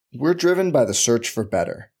We're driven by the search for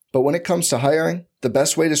better. But when it comes to hiring, the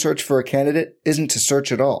best way to search for a candidate isn't to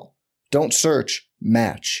search at all. Don't search,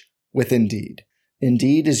 match with Indeed.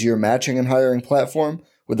 Indeed is your matching and hiring platform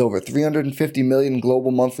with over 350 million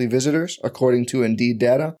global monthly visitors, according to Indeed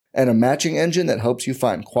data, and a matching engine that helps you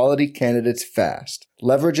find quality candidates fast.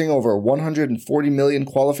 Leveraging over 140 million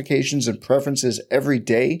qualifications and preferences every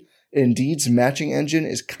day, Indeed's matching engine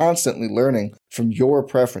is constantly learning from your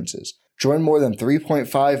preferences. Join more than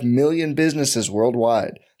 3.5 million businesses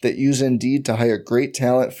worldwide that use Indeed to hire great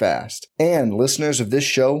talent fast. And listeners of this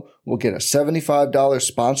show will get a $75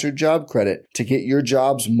 sponsored job credit to get your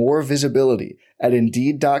jobs more visibility at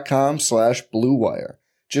Indeed.com/Blue Wire.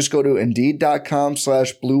 Just go to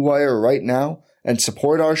Indeed.com/Blue Wire right now and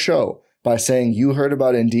support our show by saying you heard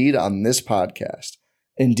about Indeed on this podcast.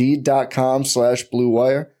 Indeed.com/Blue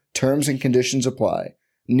Wire. Terms and conditions apply.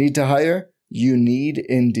 Need to hire? You need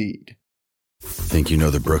Indeed. Think you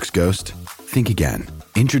know the Brooks Ghost? Think again.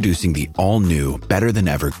 Introducing the all-new,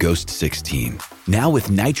 better-than-ever Ghost 16. Now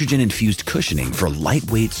with nitrogen-infused cushioning for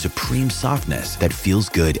lightweight, supreme softness that feels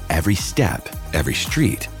good every step, every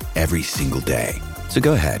street, every single day. So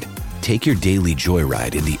go ahead, take your daily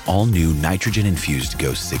joyride in the all-new nitrogen-infused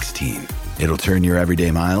Ghost 16. It'll turn your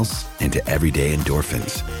everyday miles into everyday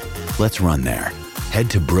endorphins. Let's run there.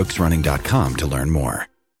 Head to brooksrunning.com to learn more.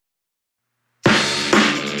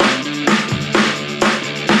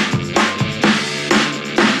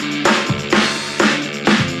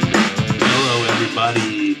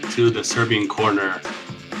 To the Serbian Corner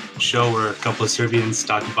show where a couple of Serbians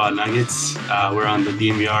talk about Nuggets. We're on the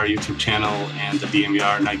DNVR YouTube channel and the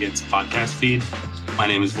DNVR Nuggets podcast feed. My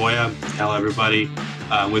name is Voya. Hello, everybody.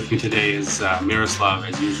 With me today is Miroslav,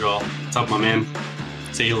 as usual. What's up, my man?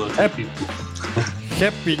 Say hello to people.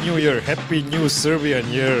 Happy New Year. Happy New Serbian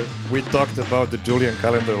Year. We talked about the Julian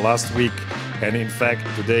calendar last week, and in fact,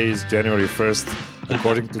 today is January 1st.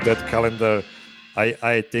 According to that calendar,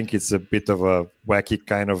 I think it's a bit of a wacky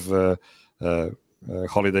kind of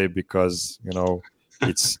holiday because, you know,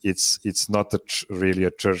 it's not really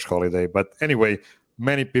a church holiday. But anyway,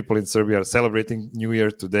 many people in Serbia are celebrating New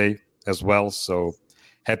Year today as well. So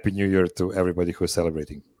Happy New Year to everybody who is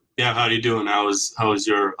celebrating. Yeah, how are you doing? How was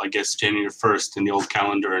your, I guess, January 1st in the old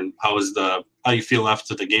calendar, and how you feel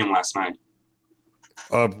after the game last night?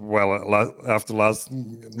 Well, after last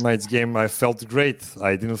night's game, I felt great.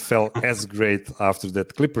 I didn't feel as great after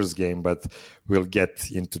that Clippers game, but we'll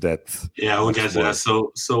get into that. Yeah, we'll get to that.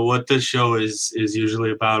 So what this show is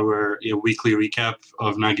usually about, we're a weekly recap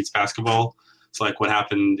of Nuggets basketball. It's like what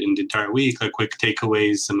happened in the entire week, like quick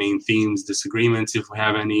takeaways, some main themes, disagreements, if we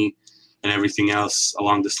have any, and everything else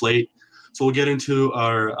along the slate. So we'll get into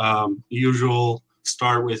our usual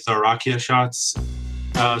start with our Rakia shots.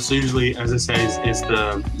 So usually, as I say, is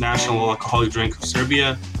the national alcoholic drink of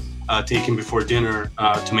Serbia, taken before dinner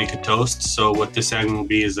to make a toast. So what this segment will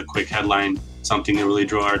be is a quick headline, something that really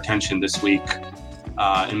drew our attention this week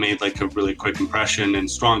and made like a really quick impression and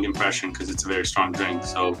strong impression because it's a very strong drink.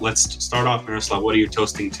 So let's start off, Miroslav. What are you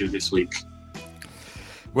toasting to this week?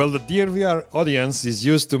 Well, the DNVR audience is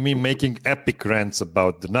used to me making epic rants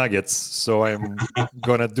about the Nuggets, so I'm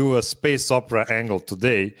gonna do a space opera angle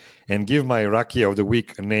today and give my Rakia of the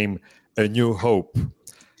week a name, A New Hope.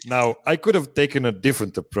 Now, I could have taken a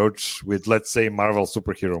different approach with, let's say, Marvel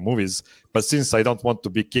superhero movies, but since I don't want to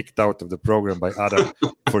be kicked out of the program by Adam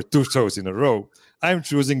for 2 shows in a row, I'm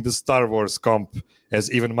choosing the Star Wars comp, as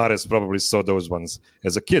even Mares probably saw those ones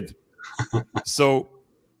as a kid. So,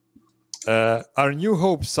 our New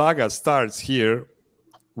Hope saga starts here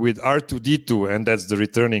with R2-D2, and that's the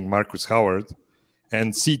returning Marcus Howard,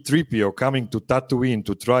 and C-3PO coming to Tatooine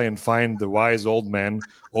to try and find the wise old man,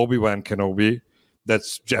 Obi-Wan Kenobi.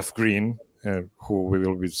 That's Jeff Green, who we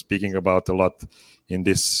will be speaking about a lot in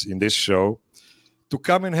this show, to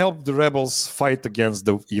come and help the rebels fight against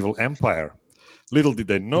the evil empire. Little did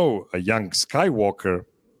they know, a young Skywalker,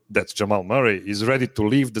 that's Jamal Murray, is ready to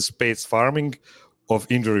leave the space farming of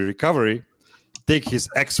injury recovery, take his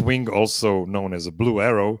X-Wing, also known as a Blue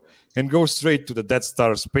Arrow, and go straight to the Death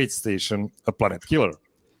Star space station, a planet killer.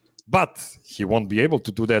 But he won't be able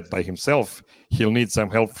to do that by himself. He'll need some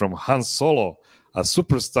help from Han Solo, a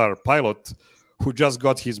superstar pilot who just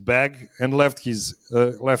got his bag and left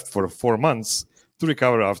for 4 months to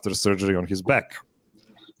recover after surgery on his back.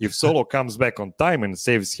 If Solo comes back on time and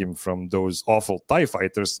saves him from those awful TIE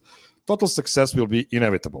fighters, total success will be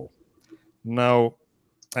inevitable. Now,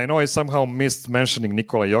 I know I somehow missed mentioning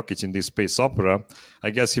Nikola Jokic in this space opera.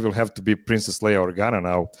 I guess he will have to be Princess Leia Organa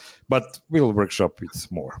now, but we'll workshop it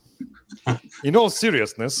more. In all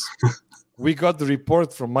seriousness, we got the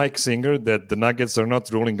report from Mike Singer that the Nuggets are not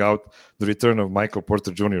ruling out the return of Michael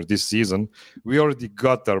Porter Jr. this season. We already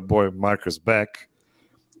got our boy Marcus back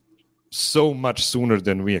so much sooner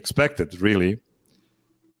than we expected, really.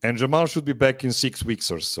 And Jamal should be back in 6 weeks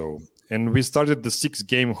or so. And we started the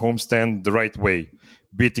 6-game homestand the right way,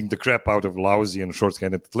 beating the crap out of lousy and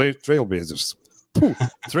short-handed Trailblazers.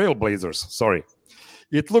 Sorry.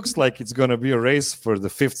 It looks like it's going to be a race for the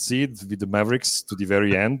 5th seed with the Mavericks to the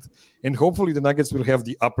very end. And hopefully the Nuggets will have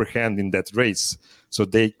the upper hand in that race, so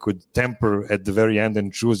they could temper at the very end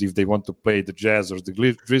and choose if they want to play the Jazz or the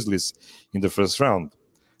Grizzlies in the first round.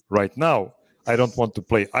 Right now, I don't want to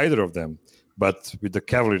play either of them, but with the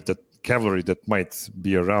cavalry that might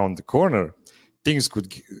be around the corner, things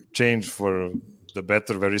could change for the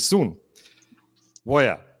better very soon.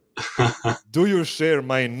 Voya, do you share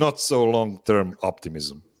my not so long-term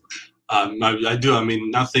optimism? I do. I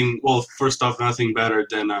mean, first off, nothing better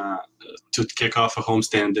than to kick off a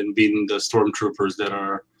homestand and beating the Stormtroopers that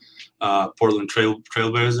are Portland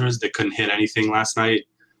Trailblazers. They couldn't hit anything last night.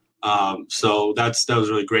 So that was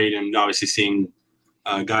really great. And obviously seeing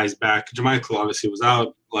guys back. JaMychal obviously was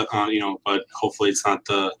out, but hopefully it's not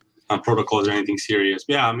the protocols or anything serious.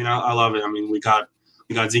 But yeah, I mean, I love it. I mean, we got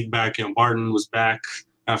Zeke back, and Barton was back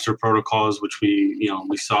after protocols, which we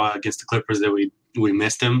saw against the Clippers that we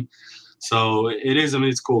missed him. So it is. I mean,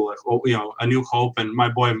 it's cool. Like, a new hope, and my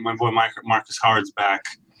boy Marcus Howard's back.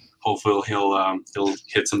 Hopefully he'll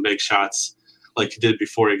hit some big shots like he did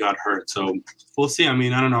before he got hurt. So we'll see. I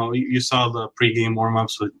mean, I don't know. You saw the pregame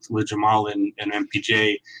warm-ups with Jamal and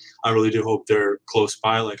MPJ. I really do hope they're close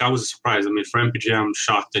by. Like, I was surprised. I mean, for MPJ, I'm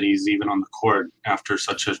shocked that he's even on the court after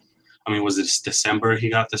was it December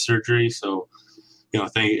he got the surgery? So,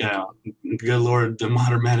 good Lord, the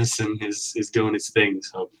modern medicine is doing its thing.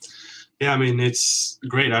 So, yeah, I mean, it's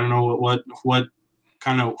great. I don't know what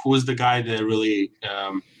kind of, who's the guy that really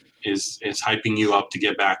is hyping you up to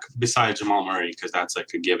get back besides Jamal Murray, because that's like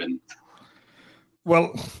a given.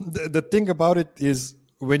 Well, the thing about it is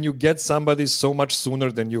when you get somebody so much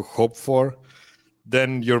sooner than you hope for,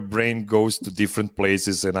 then your brain goes to different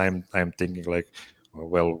places, and I'm thinking like,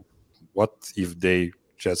 well, what if they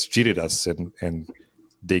just cheated us and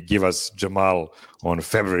they give us Jamal on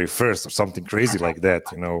February 1st or something crazy like that,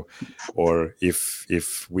 or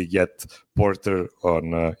if we get Porter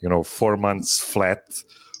on 4 months flat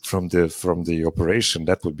from the operation,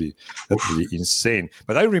 that would be insane.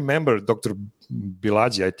 But I remember Dr.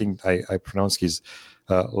 Bilaji, I think I pronounced his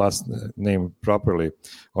last name properly,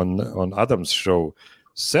 on Adam's show,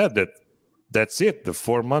 said that that's it. The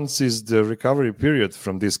 4 months is the recovery period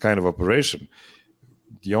from this kind of operation.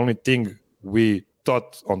 The only thing we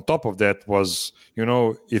thought on top of that was,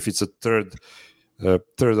 if it's a third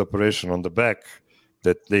operation on the back,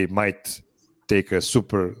 that they might take a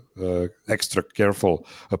super extra careful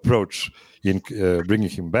approach in bringing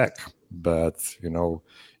him back. But, in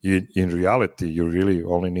reality, you really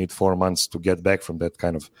only need 4 months to get back from that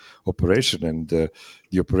kind of operation. And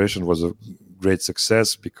the operation was a great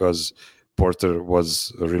success because Porter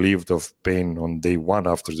was relieved of pain on day 1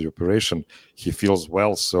 after the operation. He feels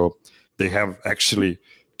well, so they have actually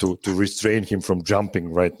to restrain him from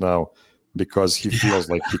jumping right now because he feels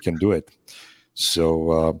like he can do it.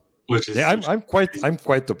 So I'm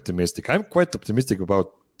quite optimistic. I'm quite optimistic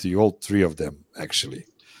about the all three of them, actually.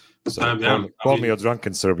 So call me a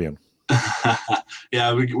drunken Serbian.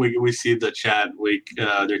 Yeah, we see the chat.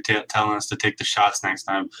 They're telling us to take the shots next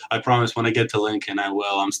time. I promise when I get to Lincoln, I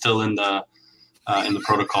will. I'm still in the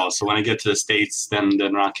protocol, so when I get to the States, then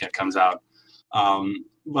Rakia comes out.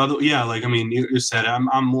 But yeah, like, I mean, you said,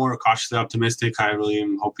 I'm more cautiously optimistic. I really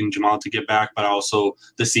am hoping Jamal to get back, but also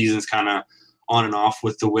the season's kind of on and off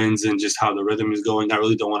with the wins and just how the rhythm is going. I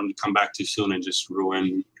really don't want him to come back too soon and just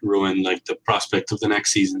ruin like the prospect of the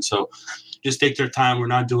next season. So just take their time. We're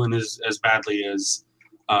not doing as badly as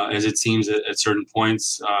it seems at certain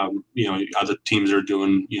points. Other teams are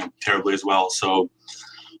doing terribly as well. So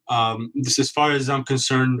this, as far as I'm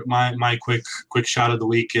concerned, my quick shot of the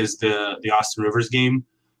week is the Austin Rivers game.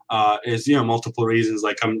 Is multiple reasons.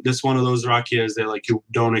 Like, this one of those Rakias that like you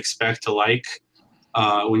don't expect to like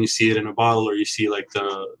when you see it in a bottle, or you see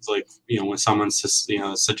when someone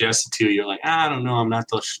suggests it to you, you're like, I don't know, I'm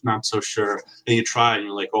not so sure. And you try and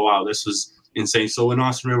you're like, oh wow, this was insane. So when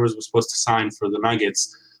Austin Rivers was supposed to sign for the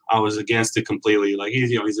Nuggets, I was against it completely. Like,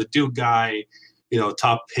 he's a Duke guy,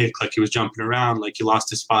 top pick, like he was jumping around, like he lost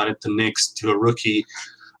his spot at the Knicks to a rookie.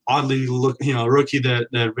 Oddly, a rookie that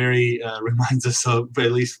very reminds us of,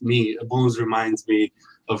 at least me, Bones reminds me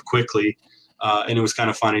of quickly. And it was kind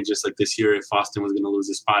of funny, just like this year, if Austin was going to lose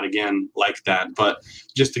his spot again like that. But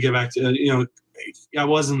just to get back to, I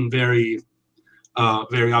wasn't very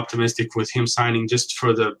very optimistic with him signing just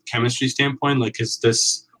for the chemistry standpoint. Like,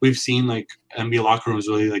 we've seen like NBA locker rooms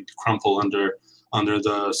really like crumple under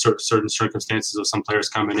the certain circumstances of some players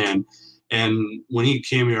coming in. And when he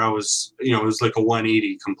came here, I was, it was like a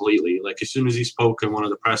 180 completely. Like, as soon as he spoke in one of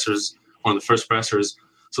the first pressers.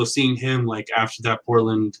 So seeing him like after that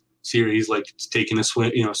Portland series, like taking a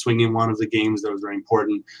swing, swinging one of the games that was very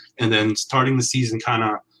important, and then starting the season kind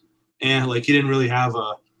of, like he didn't really have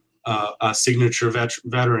a signature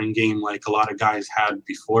veteran game like a lot of guys had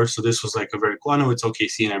before. So this was like a very cool. I know it's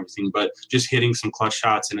OKC and everything, but just hitting some clutch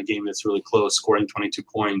shots in a game that's really close, scoring 22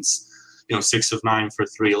 points, 6 of 9 for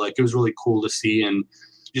 3. Like, it was really cool to see, and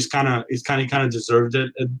just kind of deserved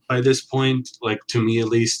it by this point. Like, to me at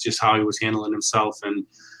least, just how he was handling himself and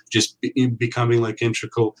just becoming like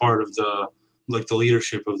integral part of the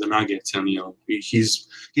leadership of the Nuggets. And he's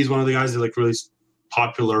one of the guys that like really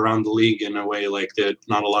popular around the league in a way like that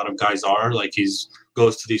not a lot of guys are. Like,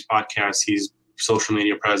 goes to these podcasts, he's social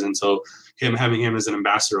media present. So having him as an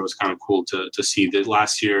ambassador was kind of cool to see that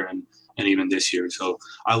last year and even this year. So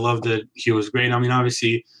I loved that he was great. I mean,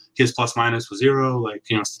 obviously his plus minus was 0. Like,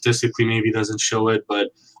 statistically maybe doesn't show it, but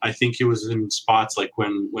I think he was in spots like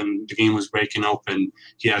when the game was breaking open,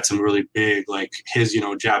 he had some really big, like his,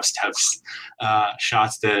 jab steps,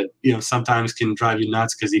 shots that, sometimes can drive you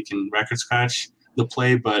nuts because he can record scratch the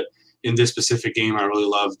play. But in this specific game, I really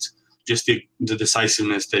loved just the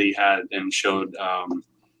decisiveness that he had and showed.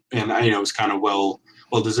 And it was kind of well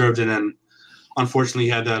deserved. And then unfortunately, he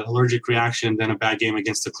had that allergic reaction, then a bad game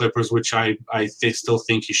against the Clippers, which I still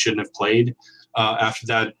think he shouldn't have played. After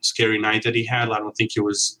that scary night that he had, I don't think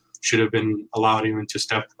should have been allowed even to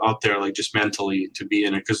step out there, like just mentally to be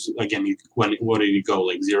in it. Because again, what did he go,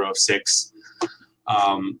 like 0 of 6?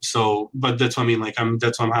 But that's what I mean. Like,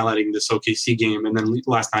 that's why I'm highlighting this OKC game. And then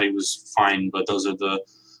last night he was fine, but those are the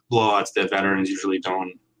blowouts that veterans usually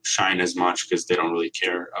don't shine as much because they don't really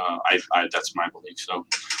care. That's my belief. So,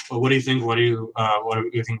 well, what do you think? What do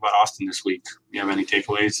you think about Austin this week? Do you have any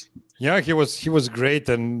takeaways? Yeah, he was great.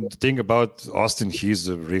 And the thing about Austin, he's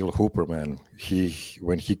a real hooper, man.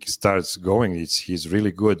 When he starts going, he's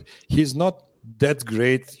really good. He's not that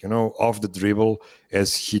great, off the dribble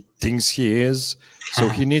as he thinks he is. So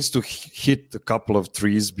he needs to hit a couple of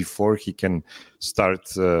threes before he can start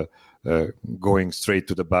going straight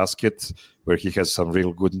to the basket, where he has some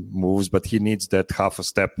real good moves. But he needs that half a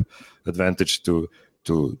step advantage to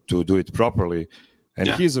do it properly. And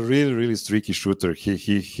he's a really, really streaky shooter.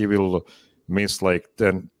 He will miss like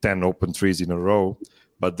 10 open threes in a row,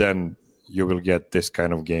 but then you will get this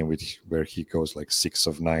kind of game where he goes like 6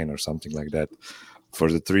 of 9 or something like that for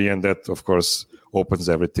the 3, and that of course opens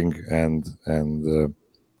everything. And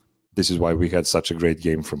this is why we had such a great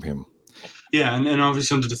game from him. Yeah, and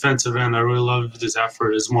obviously on the defensive end, I really loved his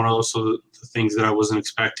effort. It's one of also the things that I wasn't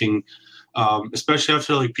expecting. Especially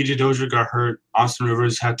after like PJ Dozier got hurt, Austin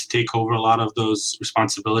Rivers had to take over a lot of those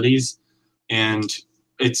responsibilities, and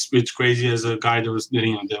it's crazy as a guy that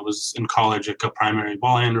was in college like a primary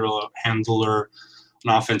ball handler,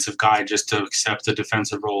 an offensive guy, just to accept the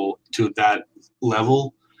defensive role to that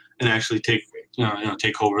level and actually take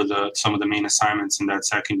over some of the main assignments in that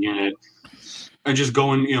second unit, and just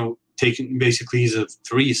going taking basically he's a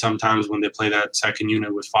 3 sometimes when they play that second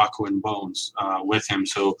unit with Facu and Bones with him.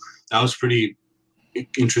 So that was pretty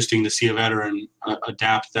interesting to see a veteran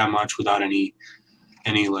adapt that much without any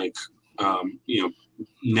like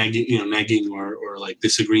negging or like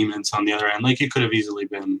disagreements on the other end. Like, he could have easily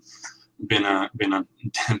been a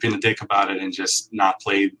dick about it and just not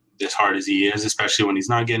played as hard as he is, especially when he's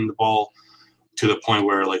not getting the ball to the point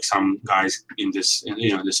where like some guys in this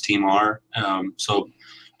team are. So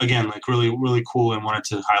again, like really, really cool, and wanted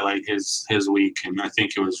to highlight his week. And I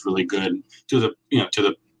think it was really good to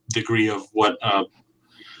the degree of what a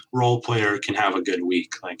role player can have a good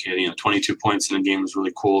week. Like, 22 points in a game is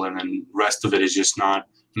really cool. And then rest of it is just not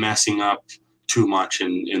messing up too much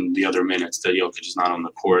in the other minutes that Jokic is not on the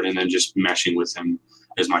court, and then just meshing with him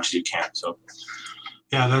as much as you can. So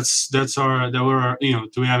yeah,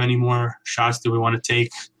 do we have any more shots that we want to take?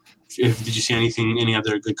 Did you see any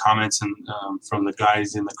other good comments from the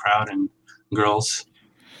guys in the crowd and girls?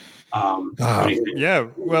 Yeah,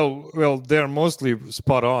 well, they're mostly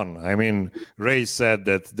spot on. I mean, Ray said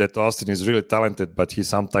that Austin is really talented, but he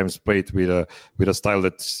sometimes played with a style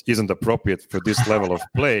that isn't appropriate for this level of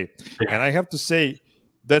play. And I have to say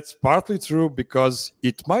that's partly true, because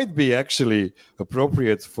it might be actually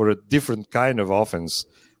appropriate for a different kind of offense,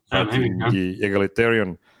 the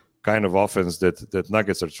egalitarian kind of offense that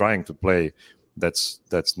Nuggets are trying to play. That's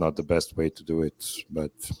not the best way to do it.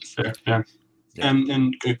 But fair, yeah. Yeah.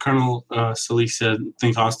 And Colonel Solis said, I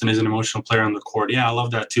think Austin is an emotional player on the court. Yeah, I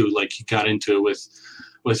love that too. Like he got into it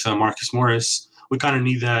with Marcus Morris. We kind of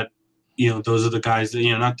need that. Those are the guys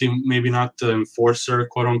that maybe not the enforcer,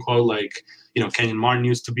 quote unquote, like Kenyon Martin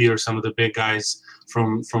used to be, or some of the big guys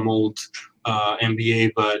from old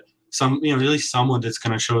NBA, but some really someone that's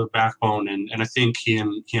going to show the backbone. And I think he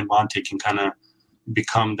and Vontae can kind of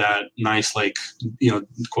become that nice, like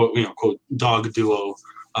quote dog duo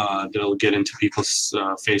that'll get into people's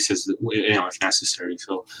faces if necessary.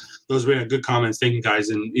 So those were good comments. Thank you guys.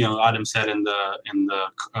 And Adam said in the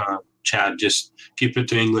chat, just keep it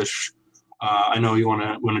to English. I know you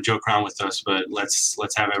want to joke around with us, but let's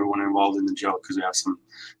have everyone involved in the joke because we have some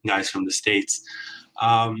guys from the States.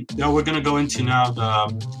 We're going to go into now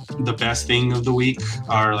the best thing of the week,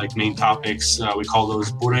 our like main topics. We call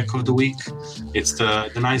those burek of the week. It's the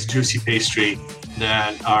nice juicy pastry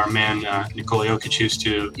that our man Nikola Jokic used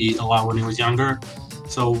to eat a lot when he was younger.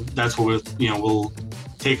 So that's what we'll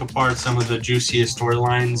take apart some of the juiciest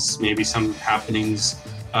storylines, maybe some happenings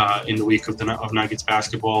in the week of Nuggets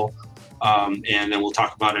basketball, and then we'll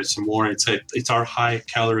talk about it some more. It's our high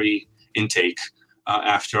calorie intake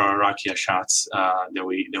after our rakia shots that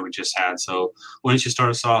we just had. So why don't you start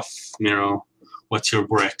us off, Miro? What's your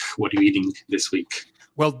burek? What are you eating this week?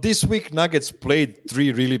 Well, this week Nuggets played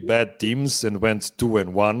 3 really bad teams and went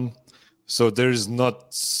 2-1. So there's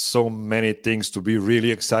not so many things to be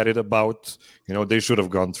really excited about. They should have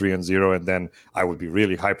gone 3-0, and then I would be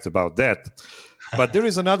really hyped about that. But there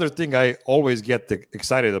is another thing I always get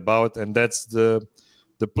excited about, and that's the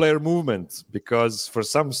player movement, because for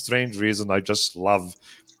some strange reason, I just love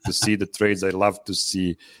to see the trades. I love to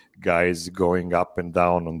see guys going up and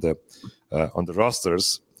down on the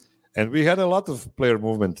rosters. And we had a lot of player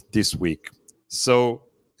movement this week. So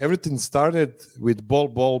everything started with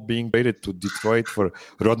Bol being traded to Detroit for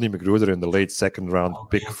Rodney McGruder in the late second-round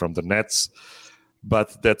pick from the Nets.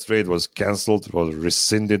 But that trade was canceled, was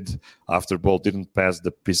rescinded after Bol didn't pass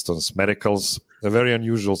the Pistons' medicals. A very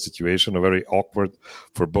unusual situation, a very awkward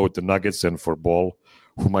for both the Nuggets and for Bol,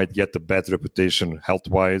 who might get a bad reputation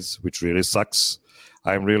health-wise, which really sucks.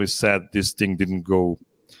 I'm really sad this thing didn't go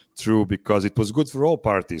through because it was good for all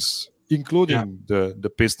parties, including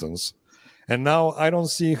the Pistons. And now I don't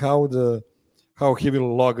see how he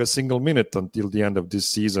will log a single minute until the end of this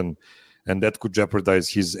season, and that could jeopardize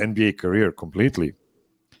his NBA career completely.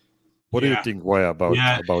 What do you think, Why about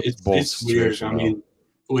Bol's situation? I mean,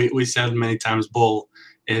 we said many times Bol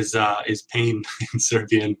is pain in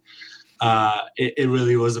Serbian. It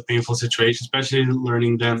really was a painful situation, especially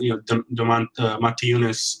learning then, Mate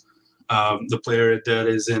Yunus, the player that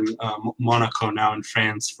is in Monaco now in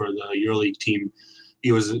France for the EuroLeague team.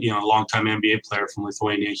 He was, a longtime NBA player from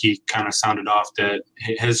Lithuania. He kind of sounded off that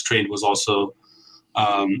his trade was also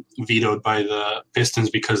vetoed by the Pistons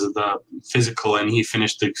because of the physical, and he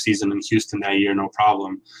finished the season in Houston that year, no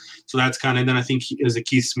problem. So that's kind of, then I think it was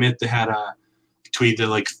Keith Smith that had a tweet that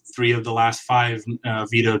like 3 of the last 5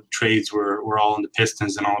 vetoed trades were all in the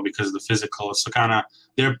Pistons, and all because of the physical. So kind of,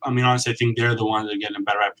 honestly, I think they're the ones that are getting a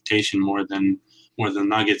better reputation more than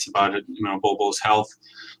Nuggets about it. Bol's health.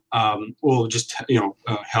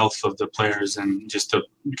 Health of the players and just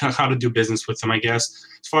how to do business with them, I guess.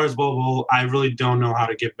 As far as Bol, I really don't know how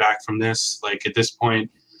to get back from this. Like at this point,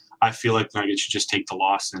 I feel like Nuggets should just take the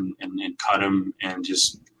loss and cut him, and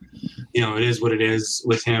just, it is what it is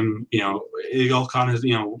with him. It all kind of,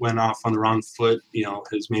 went off on the wrong foot. He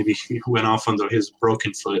went off on his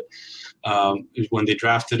broken foot when they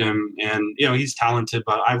drafted him, and he's talented,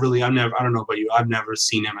 but I don't know about you, I've never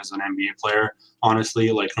seen him as an NBA player,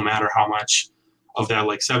 honestly. Like no matter how much of that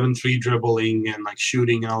like 7-3 dribbling and like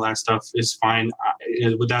shooting and all that stuff is fine,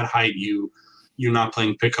 with that height you're not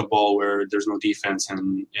playing pickup ball where there's no defense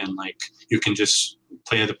and like you can just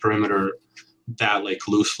play at the perimeter that like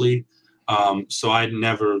loosely. So I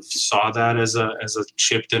never saw that as a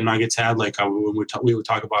chip that Nuggets had. Like we would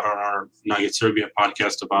talk about on our Nuggets Serbia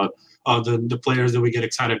podcast about the players that we get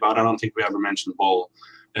excited about. I don't think we ever mentioned Bol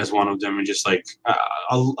as one of them, and just like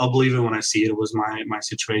I'll believe it when I see it. It was my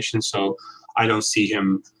situation, so I don't see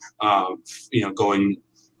him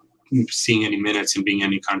seeing any minutes and being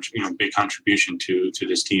any big contribution to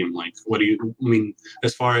this team. Like, what do you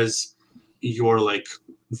as far as your like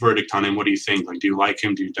verdict on him? What do you think? Like, do you like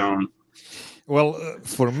him? Do you don't? Well,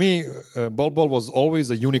 for me, Bol was always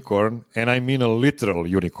a unicorn, and I mean a literal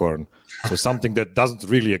unicorn. So something that doesn't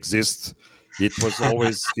really exist.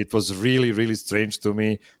 It was really, really strange to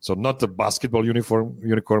me. So not a basketball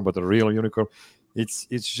unicorn, but a real unicorn. It's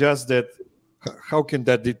just that, how can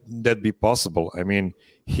that be possible? I mean,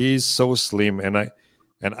 he's so slim, and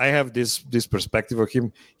and I have this perspective of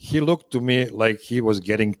him. He looked to me like he was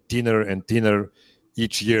getting thinner and thinner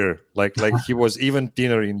each year. Like he was even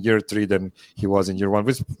thinner in year 3 than he was in year 1,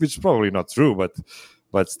 which is probably not true,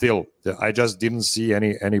 but still, I just didn't see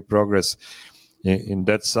any progress in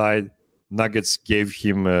that side. Nuggets gave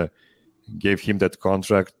him that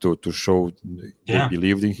contract to show they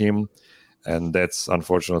believed in him, and that's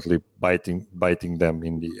unfortunately biting them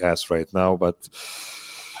in the ass right now. But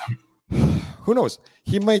who knows?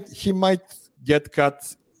 He might get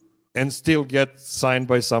cut and still get signed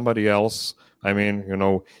by somebody else. I mean,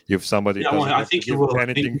 if somebody I think he will.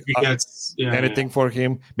 anything, if he gets anything for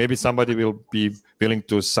him, maybe somebody will be willing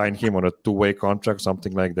to sign him on a 2-way contract,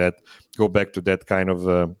 something like that. Go back to that kind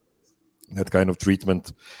of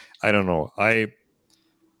treatment. I don't know. I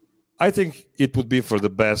think it would be for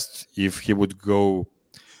the best if he would go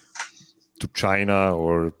to China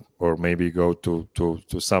or maybe go to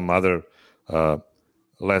some other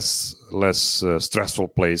less stressful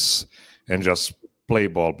place and just play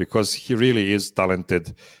ball, because he really is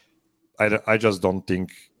talented. I just don't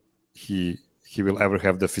think he will ever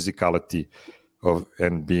have the physicality of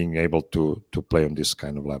and being able to play on this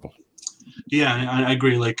kind of level. Yeah, I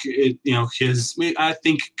agree. Like, I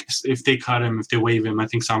think if they cut him, if they waive him, I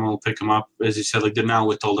think someone will pick him up. As you said, like now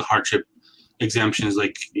with all the hardship exemptions,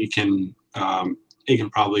 like he can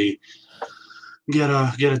probably get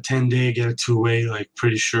a 10-day, get a 2-way. Like,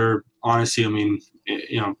 pretty sure. Honestly, I mean,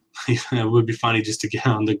 it would be funny just to get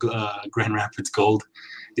on the Grand Rapids Gold.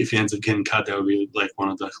 If he ends up getting cut, that would be like one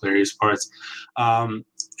of the hilarious parts.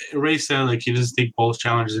 Ray said, like, he doesn't think both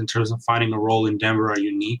challenges in terms of finding a role in Denver are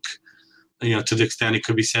unique. To the extent it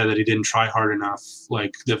could be said that he didn't try hard enough.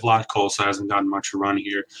 Like, the Vlatko also hasn't gotten much of a run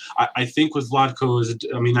here. I think with Vlatko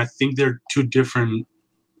I think they're two different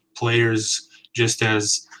players, just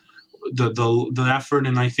as the effort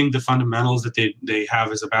and I think the fundamentals that they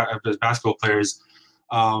have as basketball players.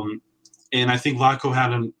 And I think Vlatko had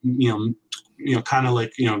kind of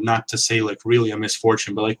like, not to say like really a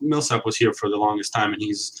misfortune, but like Millsap was here for the longest time, and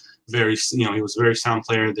he's very, he was a very sound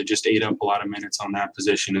player that just ate up a lot of minutes on that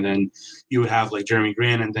position. And then you would have like Jeremy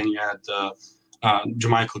Grant, and then you had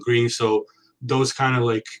Jermichael Green. So those kind of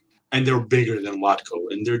like, and they're bigger than Vlatko,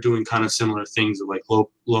 and they're doing kind of similar things of like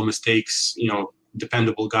low mistakes,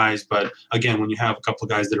 dependable guys. But again, when you have a couple of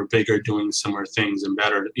guys that are bigger doing similar things and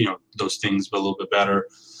better, those things but a little bit better,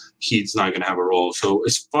 he's not going to have a role. So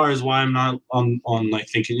as far as why I'm not on like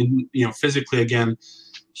thinking, physically, again,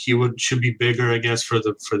 should be bigger, I guess, for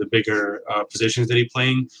the bigger positions that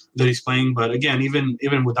he's playing. But again,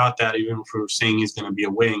 even without that, even if we're saying he's going to be a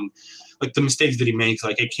wing, like the mistakes that he makes,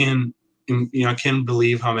 like I can't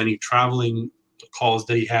believe how many traveling calls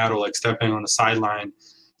that he had, or like stepping on the sideline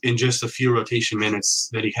in just a few rotation minutes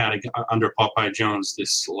that he had under Popeye Jones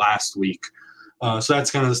this last week. So that's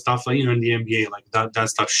kind of the stuff, like, in the NBA, like that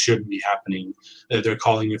stuff shouldn't be happening. They're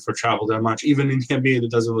calling it for travel that much. Even in the NBA, that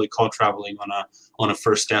doesn't really call traveling on a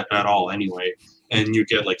first step at all anyway. And you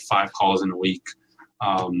get like 5 calls in a week.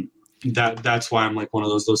 That's why I'm like one of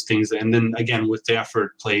those things. And then again, with the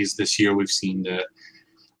effort plays this year, we've seen that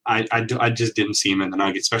I just didn't see him in the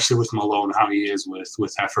Nuggets, especially with Malone, how he is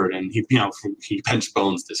with effort. And he benched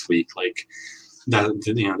Bones this week. Like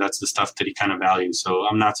that, that's the stuff that he kind of values. So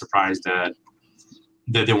I'm not surprised that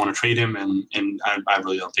they want to trade him, and I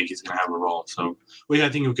really don't think he's going to have a role. So I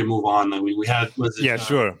think we can move on. Like we had,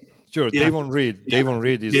 sure. Yeah. Davon Reed. Davon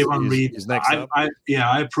Reed is next up. I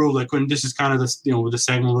approve. Like when this is kind of the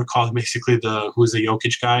segment we're calling basically who's the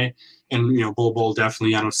Jokic guy, and Bol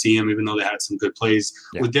definitely I don't see him, even though they had some good plays.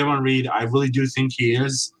 Yeah. With Davon Reed, I really do think he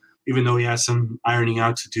is, even though he has some ironing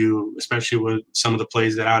out to do, especially with some of the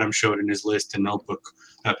plays that Adam showed in his list and notebook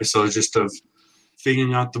episodes, just of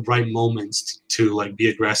figuring out the right moments to like be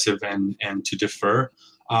aggressive and to defer.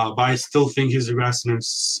 But I still think his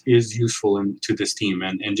aggressiveness is useful to this team,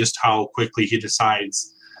 and just how quickly he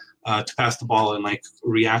decides to pass the ball and like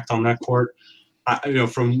react on that court.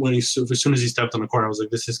 From when as soon as he stepped on the court, I was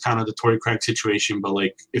like, this is kind of the Torrey Craig situation, but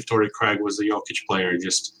like if Torrey Craig was a Jokic player,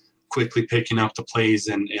 just quickly picking up the plays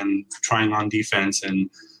and trying on defense and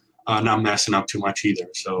not messing up too much either.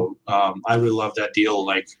 So I really love that deal.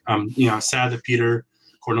 Like, sad that Peter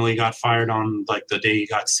Corneli got fired on like the day he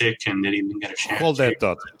got sick and didn't even get a chance. Hold that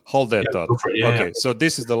thought. Yeah, okay, so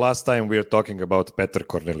this is the last time we are talking about Petar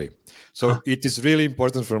Corneli. So it is really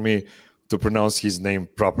important for me to pronounce his name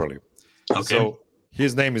properly. Okay. So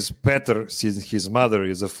his name is Petr. His mother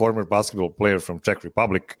is a former basketball player from Czech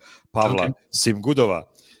Republic, Pavla Simgudova,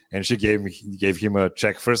 and she gave him a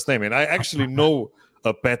Czech first name. And I actually know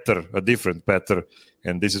a different Petr,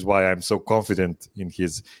 and this is why I'm so confident in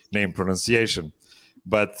his name pronunciation.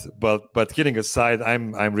 But kidding aside,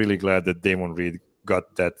 I'm really glad that Damon Reed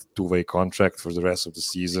got that 2-way contract for the rest of the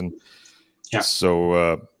season. Yeah.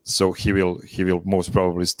 So he will most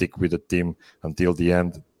probably stick with the team until the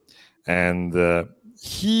end. And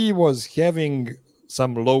he was having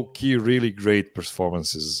some low-key, really great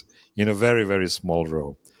performances in a very, very small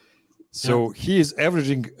role. So he is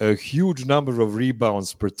averaging a huge number of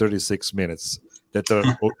rebounds per 36 minutes that are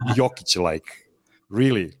Jokic-like,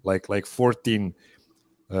 really, like 14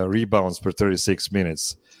 rebounds per 36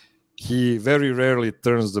 minutes. He very rarely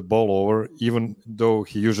turns the ball over, even though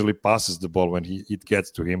he usually passes the ball when it gets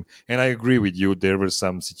to him. And I agree with you. There were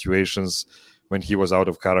some situations when he was out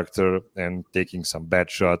of character and taking some bad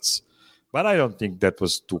shots, but I don't think that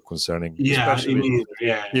was too concerning. Yeah, especially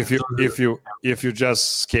if you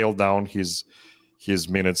just scale down his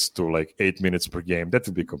minutes to like 8 minutes per game, that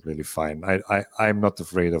would be completely fine. I'm not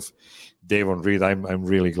afraid of Davon Reed. I'm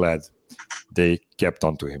really glad they kept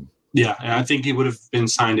on to him. Yeah, I think he would have been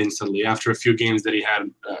signed instantly after a few games that he had,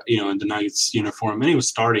 in the Nuggets uniform, and he was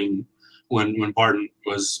starting when Barton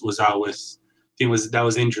was out with. I think that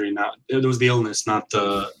was injury, not it was the illness, not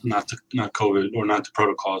COVID or not the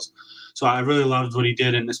protocols. So I really loved what he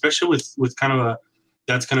did, and especially with kind of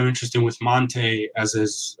that's kind of interesting with Monte as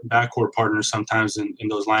his backcourt partner sometimes in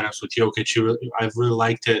those lineups with Jokic. I've really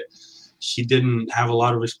liked it. He didn't have a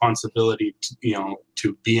lot of responsibility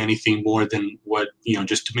to be anything more than what,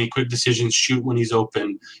 just to make quick decisions, shoot when he's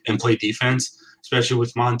open, and play defense, especially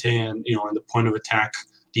with Monte. And, and the point of attack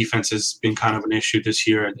defense has been kind of an issue this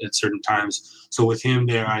year at certain times. So with him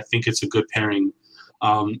there, I think it's a good pairing.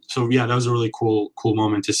 So yeah, that was a really cool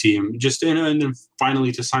moment to see him and then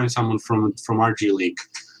finally to sign someone from our G League,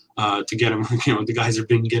 to get him, the guys are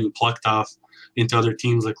getting plucked off into other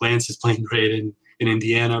teams. Like Lance is playing great in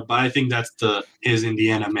Indiana, but I think that's his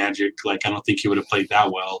Indiana magic. Like, I don't think he would have played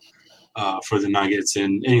that well for the Nuggets.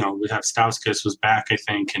 And we have Stauskas was back, I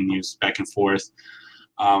think, and he was back and forth.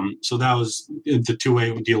 So that was the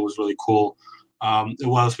 2-way deal was really cool.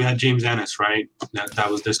 We had James Ennis, right?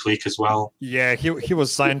 That was this week as well. Yeah, he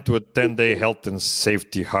was signed to a 10-day health and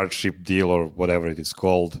safety hardship deal or whatever it is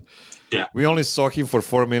called. Yeah, we only saw him for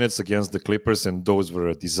 4 minutes against the Clippers, and those were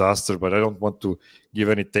a disaster. But I don't want to give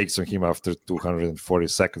any takes on him after 240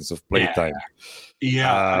 seconds of playtime.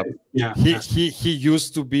 Yeah. He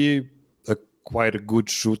used to be quite a good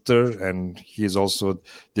shooter, and he's also a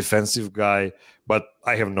defensive guy. But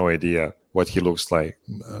I have no idea what he looks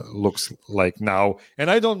like now,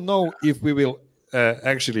 and I don't know if we will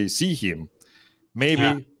actually see him.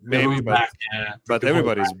 Maybe, but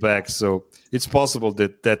everybody's back, so it's possible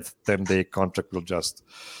that 10-day contract will just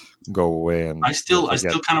go away. And I still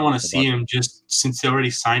kind of want to see him, just since they already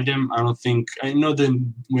signed him. I know the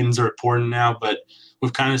wins are important now, but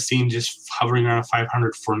we've kind of seen just hovering around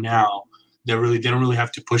 500 for now. They don't really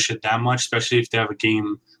have to push it that much, especially if they have a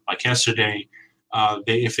game like yesterday.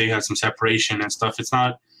 If they had some separation and stuff,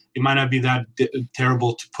 it might not be that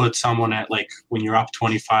terrible to put someone at, like, when you're up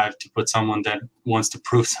 25, to put someone that wants to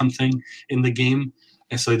prove something in the game,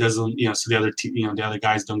 and so he doesn't, so the other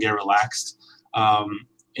guys don't get relaxed,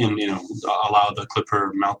 and allow the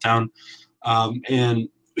Clipper meltdown. And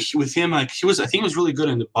with him, I think he was really good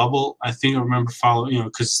in the bubble. I think I remember following,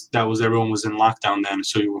 because everyone was in lockdown then,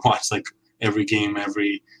 so you would watch like every game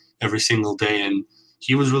every single day, and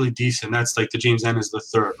he was really decent. That's like the James Ennis the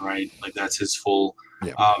third, right? Like that's his full.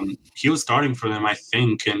 Yeah. He was starting for them, I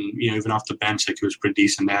think, and even off the bench, like he was pretty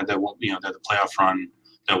decent. They had that one, they had the playoff run,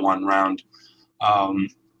 that one round.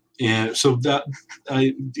 And so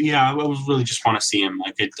I was really just want to see him.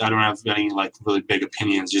 Like I don't have any like really big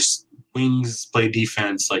opinions. Just wings, play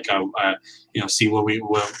defense. Like I see what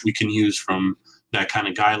we can use from that kind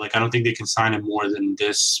of guy. Like I don't think they can sign him more than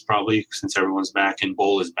this, probably, since everyone's back and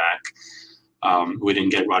Bol is back. We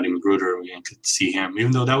didn't get Rodney Magruder. We didn't get to see him,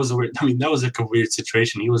 even though that was like a weird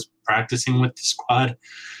situation. He was practicing with the squad,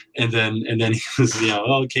 and then he was,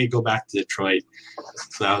 okay, go back to Detroit.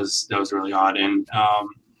 So that was really odd. And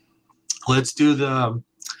let's do the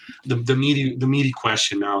meaty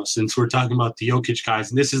question now, since we're talking about the Jokic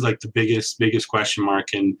guys, and this is like the biggest question mark,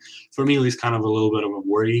 and for me at least kind of a little bit of a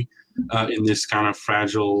worry in this kind of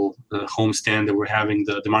fragile homestand that we're having.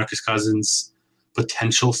 The DeMarcus Cousins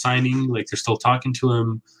potential signing, like they're still talking to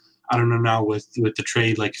him. I don't know now with the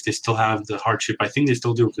trade, like if they still have the hardship. I think they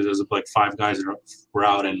still do, because there's like 5 guys that were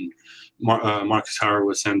out, and Marcus Howard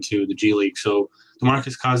was sent to the G League. So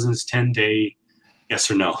DeMarcus Cousins, 10-day,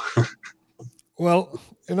 yes or no? Well,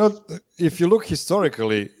 if you look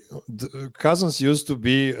historically, Cousins used to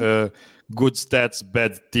be a good stats,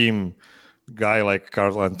 bad team guy like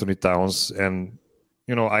Karl Anthony Towns, and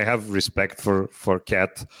I have respect for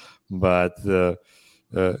Cat. But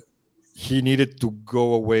he needed to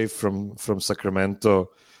go away from Sacramento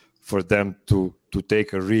for them to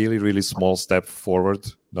take a really, really small step forward,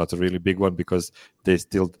 not a really big one, because they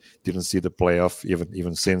still didn't see the playoff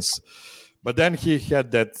even since. But then he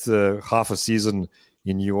had that half a season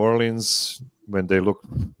in New Orleans when they looked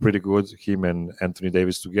pretty good, him and Anthony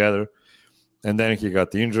Davis together. And then he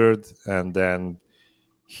got injured, and then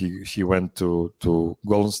he went to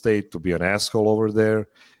Golden State to be an asshole over there.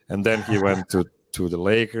 And then he went to the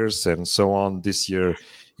Lakers and so on this year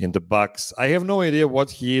in the Bucks. I have no idea what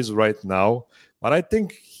he is right now, but I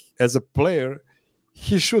think as a player,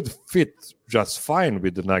 he should fit just fine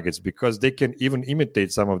with the Nuggets because they can even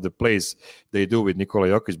imitate some of the plays they do with Nikola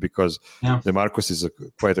Jokic because DeMarcus is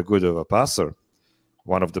quite a good of a passer,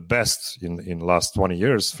 one of the best in last 20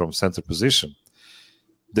 years from center position.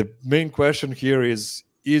 The main question here is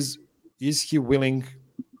he willing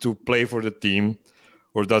to play for the team,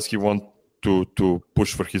 or does he want to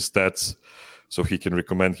push for his stats so he can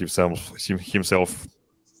recommend himself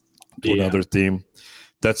to another team?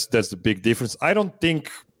 That's the big difference. I don't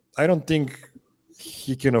think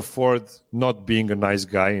he can afford not being a nice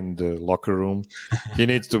guy in the locker room. He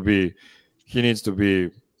needs to be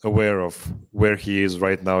aware of where he is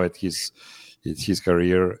right now at his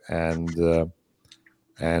career, and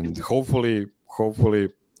hopefully,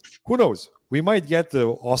 who knows? We might get the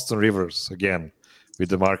Austin Rivers again with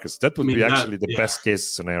DeMarcus. That would be actually the best case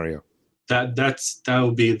scenario. That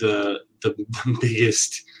would be the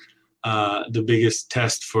biggest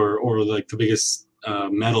test for, or like the biggest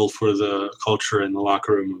medal for the culture in the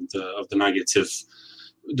locker room of the Nuggets. If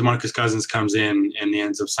DeMarcus Cousins comes in and he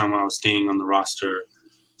ends up somehow staying on the roster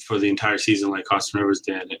for the entire season like Austin Rivers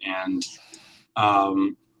did, and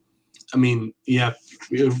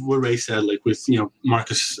what Ray said, like with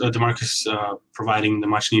DeMarcus providing the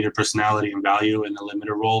much needed personality and value in a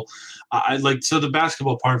limited role, so the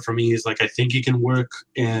basketball part for me is like I think he can work,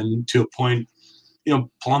 and to a point.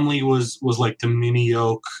 Plumlee was like the mini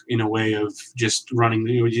Yoke in a way of just running,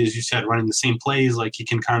 as you said, running the same plays. Like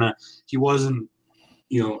he wasn't,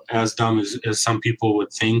 as dumb as some people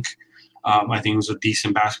would think. I think he was a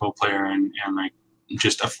decent basketball player and like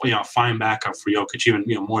just a fine backup for Jokic, even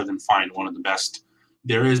more than fine, one of the best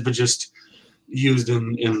there is, but just used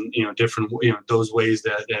in different those ways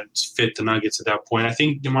that fit the Nuggets at that point. I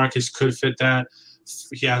think DeMarcus could fit that.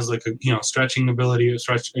 He has like a stretching ability,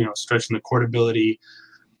 stretching the court ability.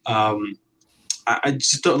 I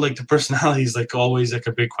just don't like the personality is like always like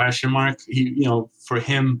a big question mark. He for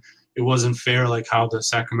him it wasn't fair like how the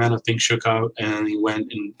Sacramento thing shook out, and he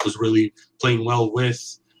went and was really playing well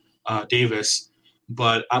with Davis.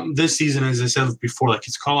 But this season, as I said before, like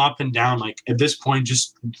it's called up and down. Like at this point,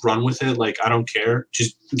 just run with it. Like I don't care.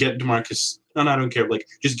 Just get DeMarcus. No, I don't care. Like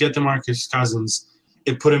just get DeMarcus Cousins.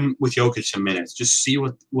 It put him with Jokic in minutes. Just see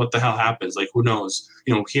what the hell happens. Like who knows?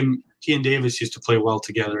 He and Davis used to play well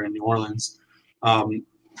together in New Orleans.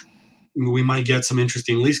 We might get some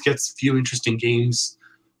interesting, at least get a few interesting games.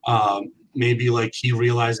 Maybe like he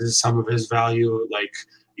realizes some of his value. Like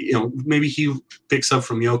maybe he picks up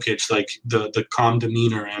from Jokic like the calm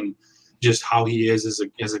demeanor and just how he is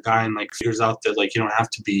as a guy, and like figures out that like you don't have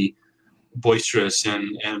to be boisterous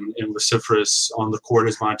and vociferous on the court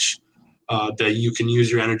as much. That you can use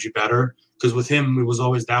your energy better, because with him it was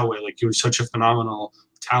always that way. Like he was such a phenomenal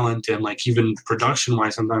talent, and like even production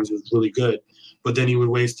wise sometimes it was really good, but then he would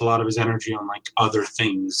waste a lot of his energy on like other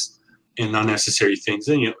things and unnecessary things.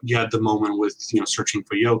 And you had the moment with searching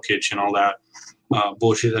for Jokic and all that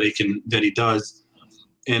bullshit that he does.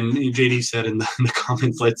 And JD said in the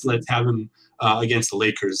comments, let's have him against the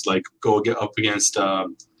Lakers, like go up against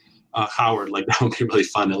Howard. Like that would be really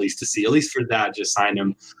fun, at least to see. At least for that, just sign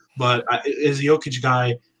him. But as a Jokic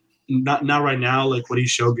guy, not right now, like what he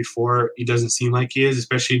showed before, he doesn't seem like he is,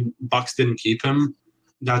 especially Bucks didn't keep him.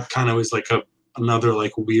 That kind of was like another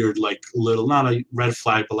like weird, like little, not a red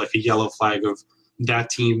flag, but like a yellow flag of that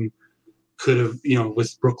team could have,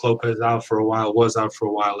 with Brook Lopez was out for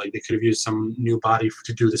a while, like they could have used some new body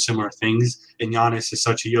to do the similar things. And Giannis is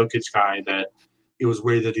such a Jokic guy that it was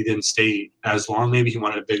weird that he didn't stay as long. Maybe he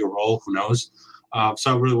wanted a bigger role, who knows?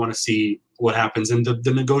 So I really want to see what happens. And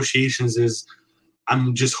the negotiations is,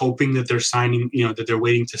 I'm just hoping that they're signing, that they're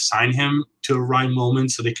waiting to sign him to a right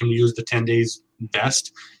moment so they can use the 10 days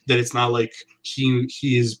best, that it's not like he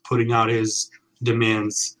is putting out his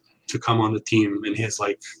demands to come on the team and his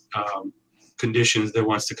like conditions that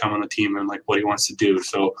wants to come on the team and like what he wants to do.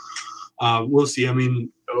 So we'll see. I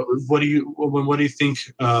mean, what do you think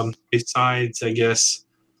besides, I guess,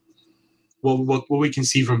 what we can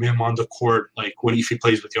see from him on the court, like what if he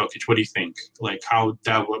plays with Jokic, what do you think? Like how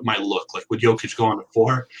that might look like? Would Jokic go on the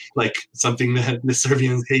floor? Like something that the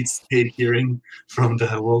Serbians hate hearing from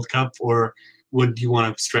the World Cup, or would you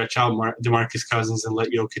want to stretch out DeMarcus Cousins and let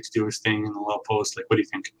Jokic do his thing in the low post? Like what do you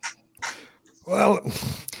think? Well,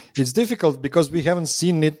 it's difficult because we haven't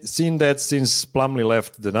seen that since Plumlee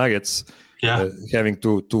left the Nuggets, having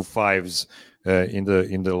two fives in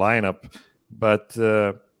the lineup. But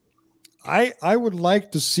I would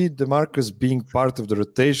like to see DeMarcus being part of the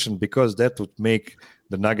rotation because that would make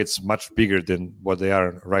the Nuggets much bigger than what they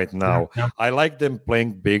are right now. Yeah. I like them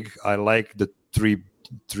playing big. I like the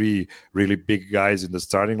three really big guys in the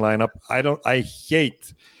starting lineup. I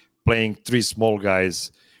hate playing three small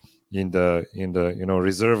guys in the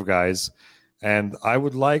reserve guys. And I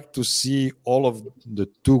would like to see all of the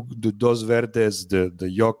Dos Verdes, the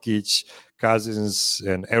Jokic, Cousins,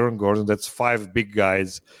 and Aaron Gordon. That's 5 big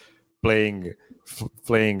guys playing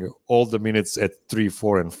all the minutes at 3,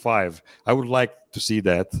 4, and 5. I would like to see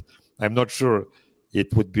that. I'm not sure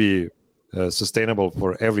it would be sustainable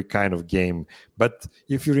for every kind of game. But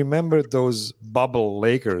if you remember those bubble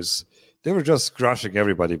Lakers, they were just crushing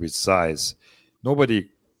everybody with size.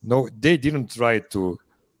 They didn't try to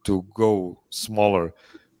go smaller,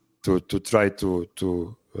 to try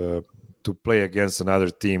to play against another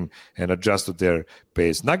team and adjust to their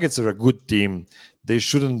pace. Nuggets are a good team. They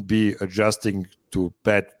shouldn't be adjusting to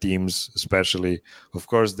bad teams, especially. Of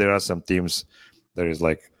course, there are some teams. There is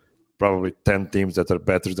like probably 10 teams that are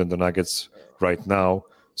better than the Nuggets right now.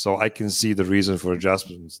 So I can see the reason for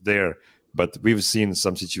adjustments there. But we've seen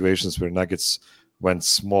some situations where Nuggets went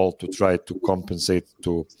small to try to compensate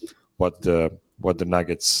to what the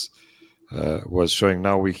Nuggets was showing.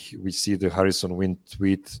 Now we see the Harrison Wind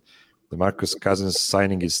tweet. The Marcus Cousins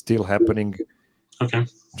signing is still happening. Okay.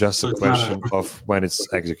 Just so a question of when it's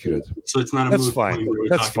executed. So it's not a That's move fine.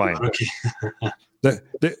 That's fine. Okay.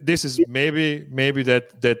 This is maybe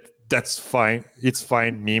that's fine. It's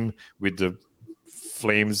fine meme with the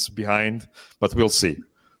flames behind, but we'll see.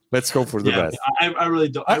 Let's go for the best. I really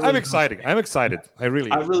don't. I'm excited. I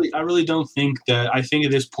really don't think that. I think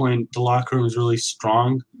at this point the locker room is really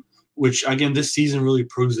strong, which again this season really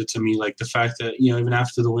proves it to me. Like the fact that even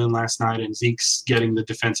after the win last night and Zeke's getting the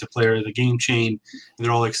defensive player of the game chain, and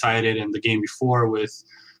they're all excited. And the game before with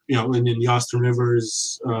in the Austin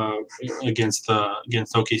Rivers against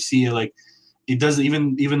OKC, like it doesn't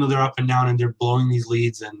even though they're up and down and they're blowing these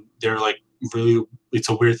leads and they're like. Really, it's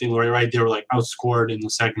a weird thing, right? They were like outscored in the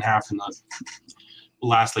second half in the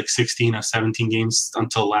last like 16 or 17 games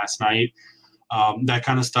until last night. That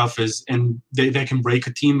kind of stuff and they can break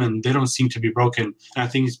a team, and they don't seem to be broken. And I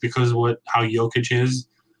think it's because of how Jokic is,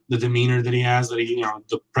 the demeanor that he has. That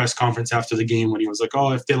the press conference after the game when he was like,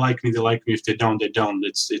 "Oh, if they like me, they like me. If they don't, they don't.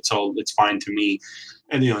 It's fine to me."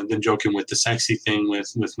 And and then joking with the sexy thing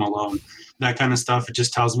with Malone, that kind of stuff. It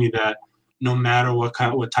just tells me that. No matter what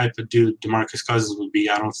type of dude DeMarcus Cousins would be,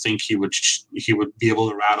 I don't think he would be able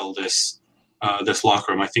to rattle this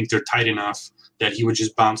locker room. I think they're tight enough that he would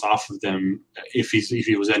just bounce off of them if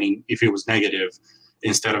he was negative,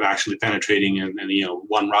 instead of actually penetrating and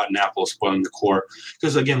one rotten apple spoiling the core.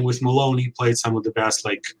 Because again, with Malone, he played some of the best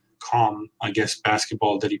like calm, I guess,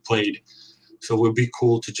 basketball that he played. So it would be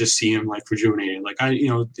cool to just see him like rejuvenated. Like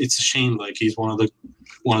it's a shame. Like he's one of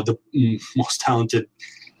the most talented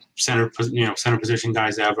center position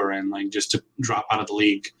guys ever, and like just to drop out of the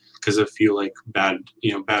league because of a few like bad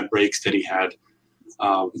breaks that he had.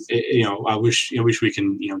 I wish we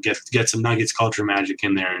can get some Nuggets culture magic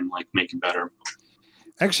in there and like make it better.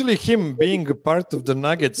 Actually, him being a part of the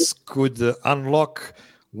Nuggets could unlock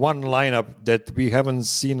one lineup that we haven't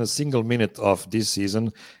seen a single minute of this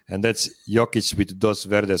season, and that's Jokic with Dos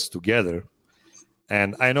Verdes together.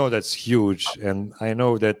 And I know that's huge, and I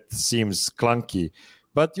know that seems clunky.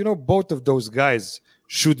 But, both of those guys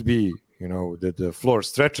should be, the floor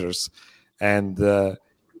stretchers. And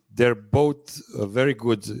they're both very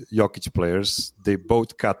good Jokic players. They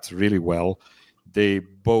both cut really well. They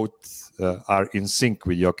both are in sync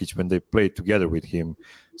with Jokic when they play together with him.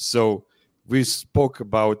 So we spoke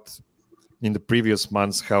about in the previous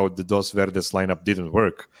months how the Dos Verdes lineup didn't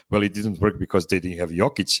work. Well, it didn't work because they didn't have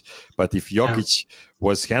Jokic. But if Jokic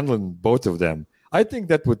was handling both of them, I think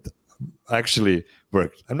that would actually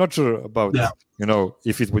work. I'm not sure about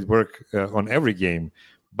if it would work on every game,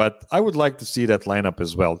 but I would like to see that lineup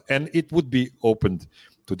as well, and it would be opened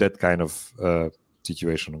to that kind of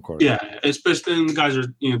situation, of course. Yeah, especially the guys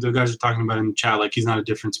are talking about in the chat like he's not a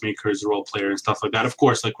difference maker, he's a role player and stuff like that. Of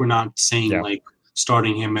course, like we're not saying like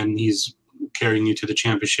starting him and he's carrying you to the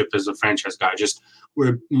championship as a franchise guy. Just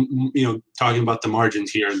we're talking about the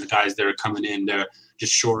margins here and the guys that are coming in to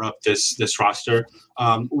just shore up this roster.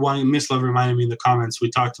 Mislav reminded me in the comments, we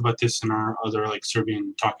talked about this in our other like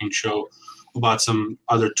Serbian talking show about some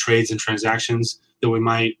other trades and transactions that we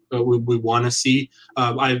might we want to see.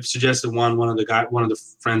 I've suggested one of the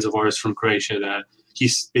friends of ours from Croatia that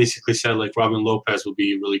he's basically said like Robin Lopez would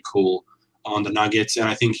be really cool on the Nuggets, and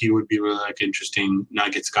I think he would be really like interesting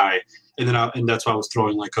Nuggets guy. And then and that's why I was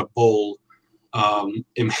throwing like a bowl.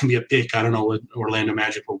 It may be a pick. I don't know what Orlando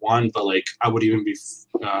Magic would want, but like I would even be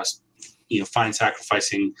fine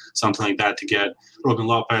sacrificing something like that to get Robin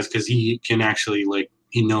Lopez, because he can actually like.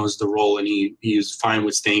 He knows the role, and he is fine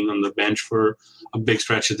with staying on the bench for a big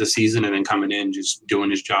stretch of the season and then coming in, just doing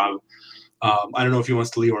his job. I don't know if he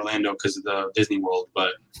wants to leave Orlando because of the Disney World,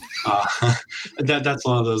 but that's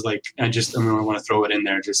one of those, like, I want to throw it in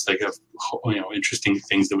there, just like interesting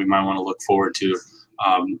things that we might want to look forward to.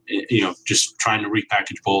 Just trying to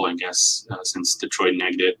repackage Bol, I guess, since Detroit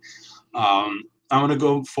negged it. I want to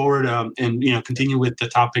go forward and continue with the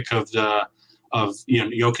topic of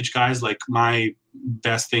Jokic guys. Like my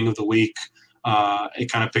best thing of the week,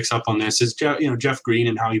 it kind of picks up on this, is Jeff Green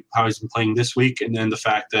and how he's been playing this week, and then the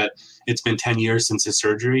fact that it's been 10 years since his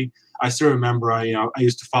surgery. I still remember I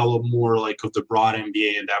used to follow more like of the broad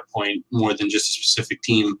NBA at that point, more than just a specific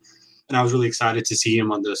team, and I was really excited to see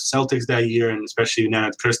him on the Celtics that year, and especially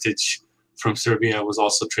Nenad Krstić from Serbia was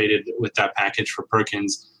also traded with that package for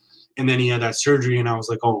Perkins. And then he had that surgery, and I was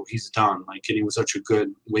like, oh, he's done. Like, and he was such a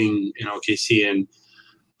good wing in OKC. And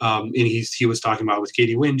he was talking about with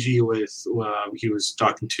Katie Winge, he was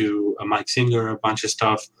talking to Mike Singer, a bunch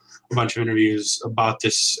of interviews about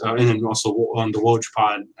this. And then also on the Woj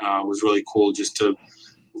pod was really cool, just to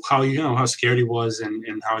how scared he was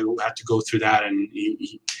and how he had to go through that. And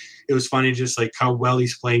it was funny, just like how well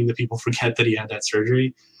he's playing that people forget that he had that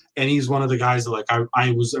surgery. And he's one of the guys that, like,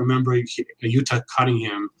 I remember Utah cutting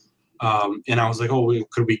him. And I was like, oh,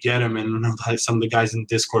 could we get him? And some of the guys in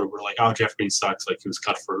Discord were like, oh, Jeff Green sucks. Like, he was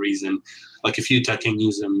cut for a reason. Like, if Utah can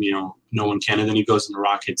use him, no one can. And then he goes in the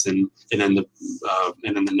Rockets and then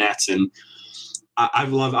the Nets. And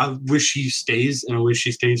I wish he stays, and I wish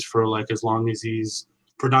he stays for like as long as he's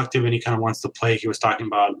productive and he kind of wants to play. He was talking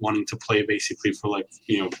about wanting to play basically for like,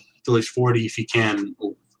 till he's 40 if he can.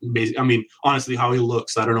 I mean, honestly, how he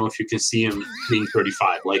looks, I don't know if you can see him being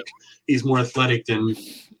 35. Like, he's more athletic than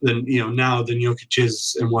now than Jokic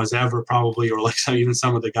is and was ever, probably, or like even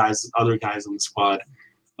some of the other guys on the squad.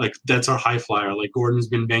 Like, that's our high flyer. Like, Gordon's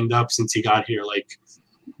been banged up since he got here. Like,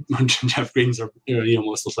 Jeff Green's our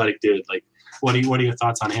most athletic dude. Like, what are your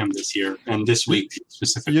thoughts on him this year and this week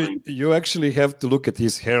specifically? You actually have to look at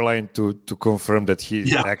his hairline to confirm that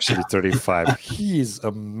he's actually 35. He is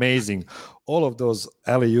amazing. All of those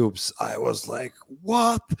alley-oops, I was like,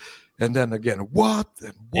 what? And then again, what?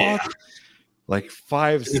 And what? Yeah. Like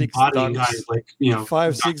 5-6 dunks, guys, like,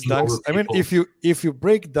 5-6 dunks. I mean, if you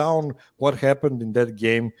break down what happened in that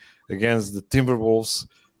game against the Timberwolves,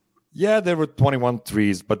 there were 21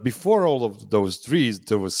 threes, but before all of those threes,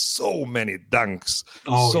 there was so many dunks,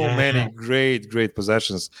 many great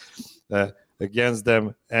possessions against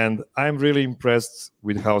them, and I'm really impressed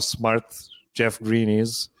with how smart Jeff Green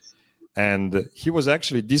is. And he was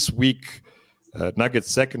actually this week Nuggets'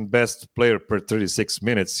 second best player per 36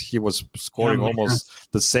 minutes. He was scoring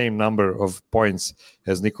almost the same number of points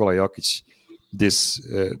as Nikola Jokic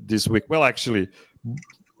this week. Well, actually,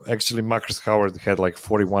 Marcus Howard had like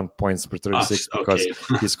 41 points per 36 because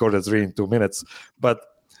he scored a 3 in 2 minutes. But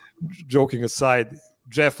joking aside,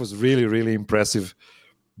 Jeff was really, really impressive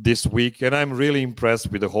this week, and I'm really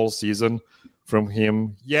impressed with the whole season from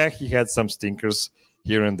him. Yeah, he had some stinkers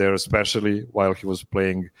here and there, especially while he was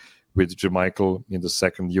playing with JaMychal in the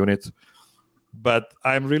second unit. But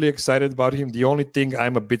I'm really excited about him. The only thing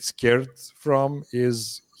I'm a bit scared from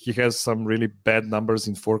is he has some really bad numbers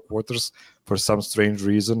in 4 quarters for some strange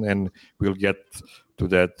reason, and we'll get to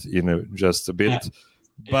that in just a bit.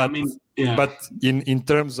 But in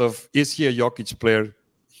terms of, is he a Jokic player?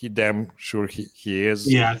 He damn sure he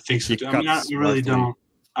is. Yeah, I think so.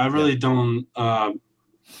 I really don't. I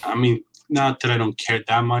mean, not that I don't care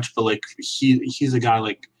that much, but like he's a guy,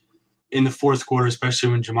 like, in the 4th quarter, especially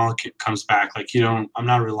when Jamal comes back, like, I'm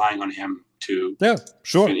not relying on him to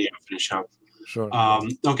finish up. Sure.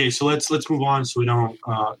 Okay, so let's move on so we don't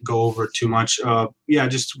go over too much.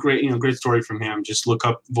 Just great story from him. Just look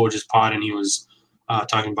up Woj's pod, and he was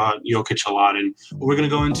talking about Jokic a lot. And we're gonna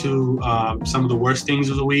go into some of the worst things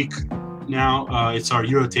of the week. Now it's our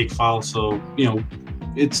Eurotake file, so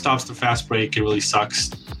it stops the fast break. It really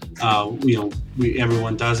sucks.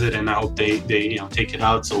 Everyone does it, and I hope they take it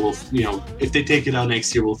out. So we'll if they take it out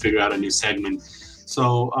next year, we'll figure out a new segment.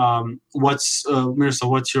 So, what's Mirza?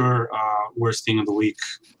 What's your worst thing of the week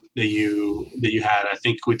that you had? I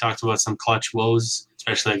think we talked about some clutch woes,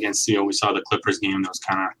 especially against we saw the Clippers game that was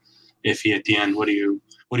kind of iffy at the end. What do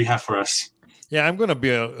you have for us? Yeah, I'm gonna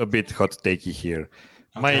be a bit hot takey here.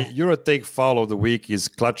 Okay. My Eurotake foul of the week is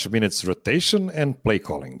clutch minutes rotation and play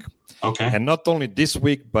calling. Okay. And not only this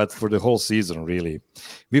week, but for the whole season, really.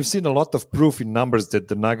 We've seen a lot of proof in numbers that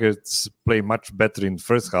the Nuggets play much better in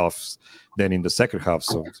first halves than in the second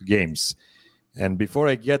halves of the games. And before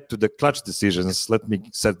I get to the clutch decisions, let me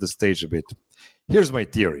set the stage a bit. Here's my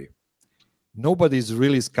theory. Nobody's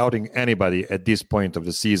really scouting anybody at this point of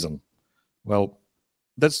the season. Well,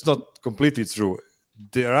 that's not completely true.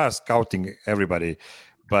 They are scouting everybody,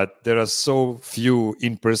 but there are so few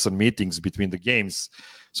in-person meetings between the games.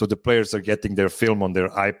 So the players are getting their film on their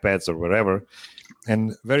iPads or wherever,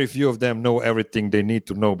 and very few of them know everything they need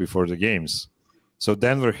to know before the games. So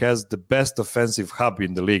Denver has the best offensive hub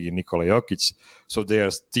in the league in Nikola Jokic, so they are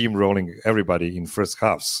steamrolling everybody in first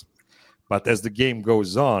halves. But as the game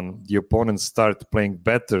goes on, the opponents start playing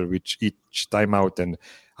better with each timeout and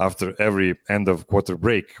after every end of quarter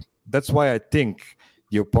break. That's why I think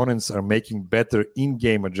the opponents are making better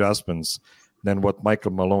in-game adjustments than what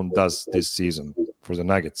Michael Malone does this season for the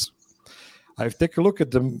Nuggets. I've taken a look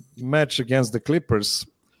at the match against the Clippers,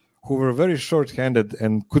 who were very short-handed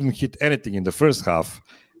and couldn't hit anything in the first half.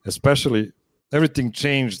 Especially, everything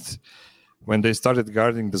changed when they started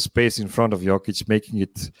guarding the space in front of Jokic, making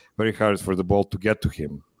it very hard for the ball to get to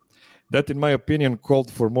him. That, in my opinion,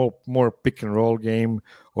 called for more pick-and-roll game,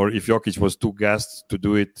 or if Jokic was too gassed to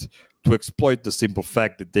do it, to exploit the simple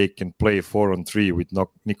fact that they can play 4-on-3 with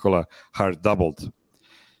Nikola hard-doubled.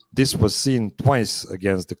 This was seen twice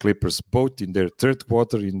against the Clippers, both in their third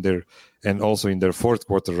quarter and also in their fourth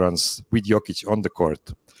quarter runs with Jokic on the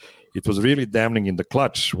court. It was really damning in the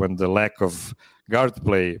clutch when the lack of guard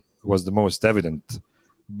play was the most evident.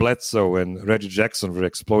 Bledsoe and Reggie Jackson were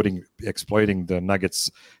exploiting the Nuggets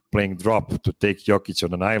playing drop to take Jokic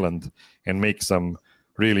on an island and make some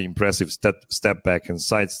really impressive step back and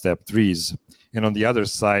sidestep threes. And on the other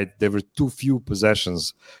side, there were too few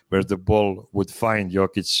possessions where the ball would find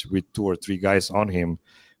Jokic with 2 or 3 guys on him,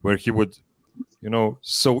 where he would,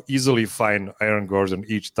 so easily find Aaron Gordon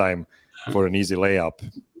each time for an easy layup.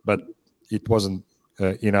 But it wasn't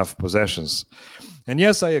enough possessions. And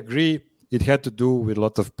yes, I agree, it had to do with a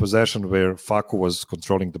lot of possession where Facu was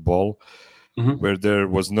controlling the ball, where there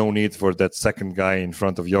was no need for that second guy in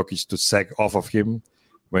front of Jokic to sag off of him,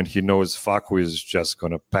 when he knows Facu is just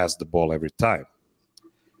going to pass the ball every time.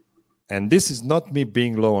 And this is not me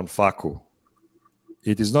being low on Facu.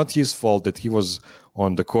 It is not his fault that he was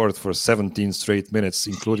on the court for 17 straight minutes,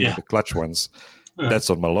 including the clutch ones. That's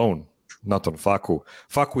on Malone, not on Facu.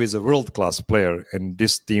 Facu is a world-class player, and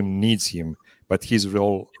this team needs him, but his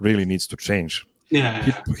role really needs to change.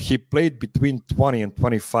 He played between 20 and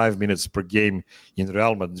 25 minutes per game in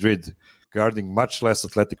Real Madrid, guarding much less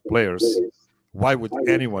athletic players. Why would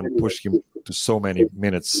anyone push him to so many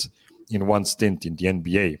minutes in one stint in the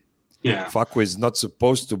NBA? Facu is not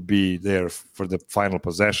supposed to be there for the final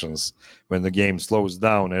possessions. When the game slows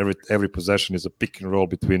down, every possession is a pick and roll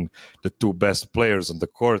between the 2 best players on the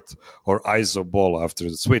court or ISO ball after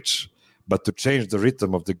the switch. But to change the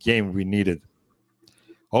rhythm of the game, we needed.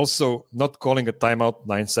 Also, not calling a timeout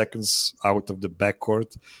 9 seconds out of the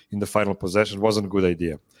backcourt in the final possession wasn't a good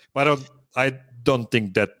idea. But I don't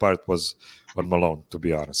think that part was on Malone, to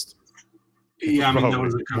be honest. Yeah, I mean, that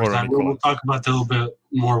was a cover. We'll talk about that a little bit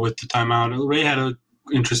more with the timeout. Ray had an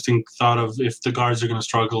interesting thought of if the guards are going to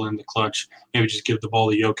struggle in the clutch, maybe just give the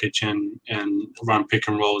ball to Jokic and run pick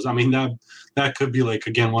and rolls. I mean, that could be like,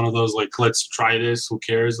 again, one of those, like, let's try this, who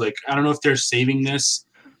cares? Like, I don't know if they're saving this,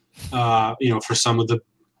 for some of the,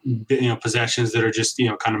 possessions that are just,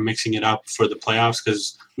 kind of mixing it up for the playoffs,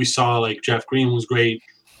 because we saw, like, Jeff Green was great.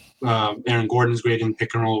 Aaron Gordon's great in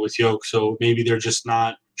pick and roll with Jokic, so maybe they're just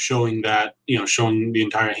not showing that, showing the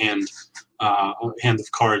entire hand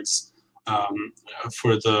of cards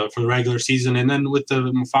for the regular season. And then with the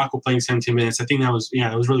Facu playing 17 minutes, I think that was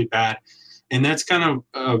really bad. And that's kind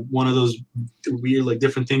of one of those weird, like,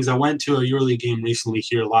 different things. I went to a EuroLeague game recently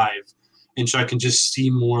here live, and so I can just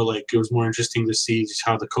see more, like, it was more interesting to see just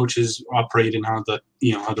how the coaches operate and how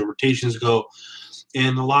the rotations go.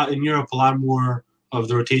 And a lot in Europe, a lot more of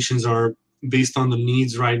the rotations are based on the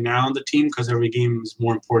needs right now on the team, because every game is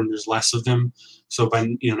more important. There's less of them. So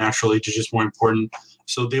naturally it's just more important.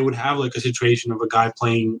 So they would have, like, a situation of a guy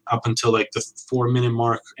playing up until, like, the 4-minute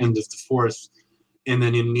mark, end of the fourth. And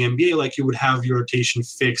then in the NBA, like, you would have your rotation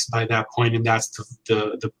fixed by that point, and that's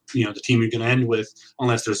the team you're going to end with,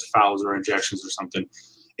 unless there's fouls or injections or something.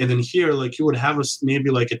 And then here, like you would have maybe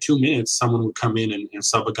like at 2 minutes, someone would come in and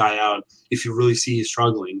sub a guy out if you really see he's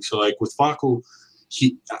struggling. So like with Facu,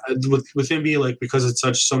 with NBA, like because it's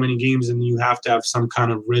so many games and you have to have some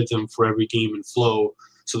kind of rhythm for every game and flow,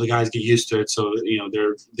 so the guys get used to it. So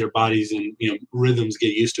their bodies and rhythms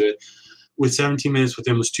get used to it. With 17 minutes with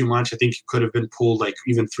him was too much. I think he could have been pulled like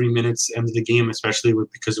even 3 minutes into the game, especially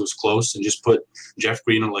because it was close, and just put Jeff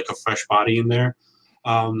Green like a fresh body in there.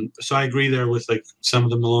 So I agree there with like some of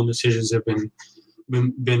the Malone decisions have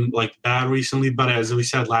been like bad recently. But as we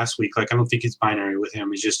said last week, like I don't think it's binary with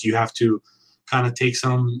him. It's just you have to kind of take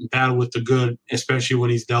some bad with the good, especially when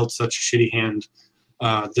he's dealt such a shitty hand.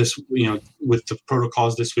 With the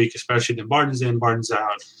protocols this week, especially then Barton's in, Barton's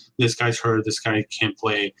out. This guy's hurt. This guy can't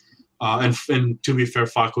play. And to be fair,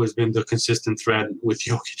 Facu has been the consistent thread with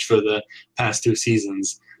Jokic for the past 2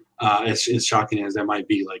 seasons. As shocking as that might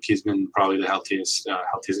be, like he's been probably the healthiest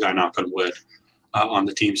guy, knock on wood, on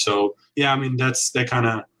the team. So yeah, I mean that kind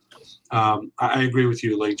of. I agree with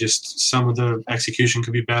you. Like just some of the execution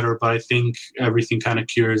could be better, but I think everything kind of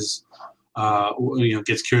cures.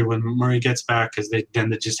 Gets cured when Murray gets back, because they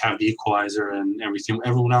just have the equalizer and everything.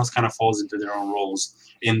 Everyone else kind of falls into their own roles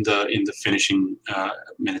in the finishing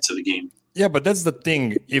minutes of the game. Yeah, but that's the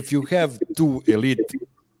thing. If you have 2 elite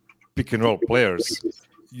pick and roll players,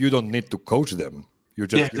 you don't need to coach them. You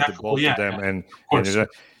just give the ball to them, and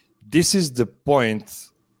this is the point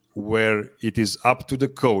where it is up to the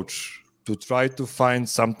coach to try to find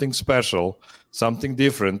something special, something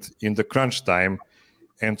different in the crunch time,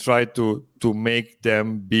 and try to make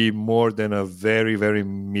them be more than a very, very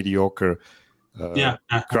mediocre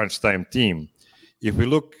crunch time team. If we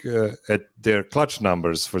look at their clutch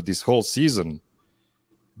numbers for this whole season,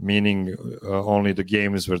 meaning only the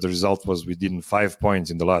games where the result was within 5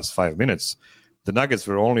 points in the last 5 minutes, the Nuggets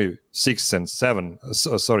were only 7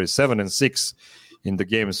 and 6 in the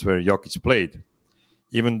games where Jokic played.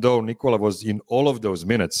 Even though Nikola was in all of those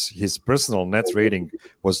minutes, his personal net rating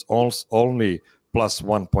was only plus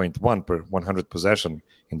 1.1 per 100 possession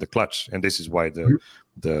in the clutch, and this is why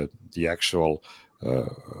the actual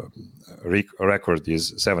record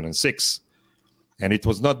is 7 and 6. And it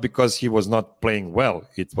was not because he was not playing well;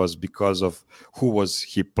 it was because of who was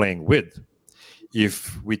he playing with.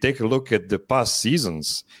 If we take a look at the past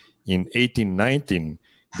seasons, in 18-19,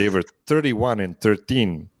 they were 31 and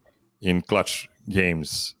 13 in clutch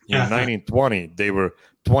games. In 19-20, they were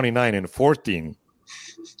 29 and 14.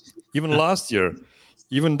 Even last year,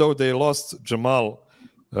 even though they lost Jamal,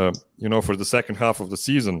 for the second half of the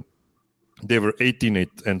season, they were 18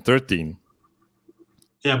 and 13.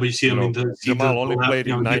 Yeah, but you see, Jamal only played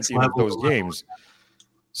in 19 of those games.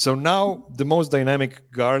 So now the most dynamic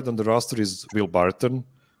guard on the roster is Will Barton,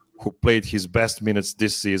 who played his best minutes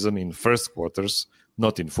this season in first quarters,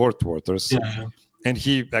 not in fourth quarters. Yeah. And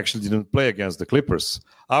he actually didn't play against the Clippers.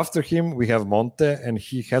 After him, we have Monte, and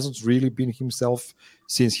he hasn't really been himself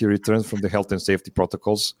since he returned from the health and safety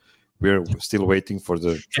protocols. We're still waiting for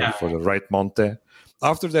the right Monte.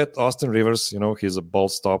 After that, Austin Rivers, he's a ball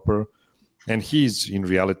stopper, and he's in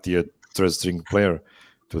reality a third-string player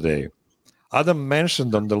today. Adam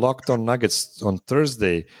mentioned on the Locked On Nuggets on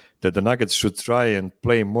Thursday that the Nuggets should try and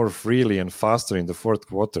play more freely and faster in the fourth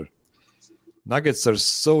quarter. Nuggets are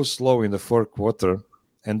so slow in the fourth quarter,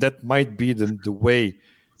 and that might be the way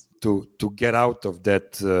to get out of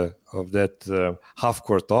that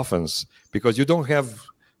half-court offense, because you don't have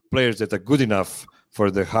players that are good enough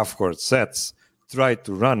for the half-court sets. Try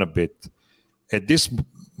to run a bit. At this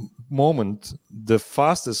moment, the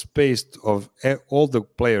fastest pace of all the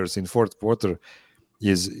players in fourth quarter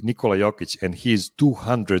is Nikola Jokic, and he is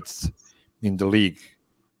 200th in the league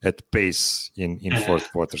at pace in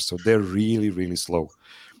fourth quarter. So they're really, really slow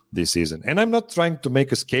this season. And I'm not trying to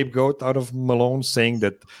make a scapegoat out of Malone, saying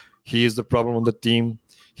that he is the problem on the team.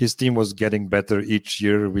 His team was getting better each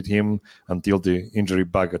year with him until the injury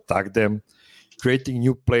bug attacked them. Creating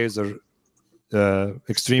new players are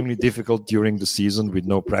extremely difficult during the season with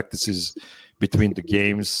no practices between the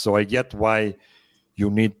games. So I get why you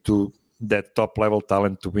need that top-level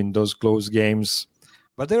talent to win those close games.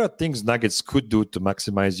 But there are things Nuggets could do to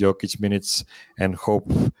maximize Jokic minutes, and hope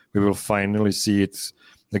we will finally see it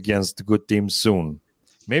against good teams soon.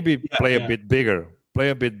 Maybe play a bit bigger.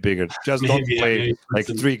 Just don't play like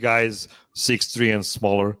 3 guys, 6'3" and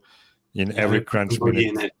smaller in every crunch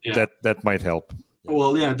minute. That might help.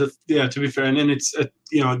 Well, to be fair, and then it's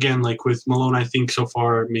again, like with Malone, I think so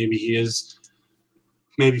far maybe he is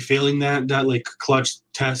maybe failing that like clutch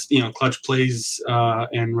test, clutch plays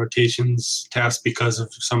and rotations test because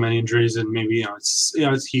of so many injuries, and maybe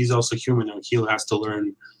he's also human and he has to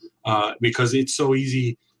learn because it's so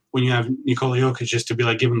easy when you have Nikola Jokic just to be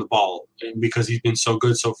like, give him the ball because he's been so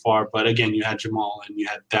good so far. But again, you had Jamal and you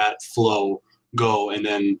had that flow go, and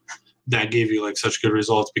then that gave you like such good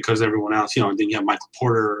results because everyone else, then you have Michael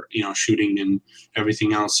Porter, shooting and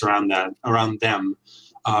everything else around them.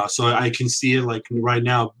 So I can see it like right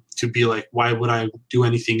now to be like, why would I do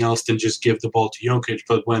anything else than just give the ball to Jokic?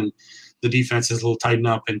 But when the defense is a little tighten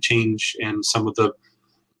up and change, and some of the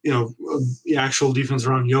the actual defense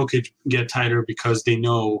around Jokic get tighter because they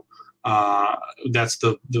know that's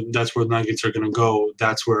where the Nuggets are going to go.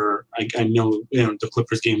 That's where I know the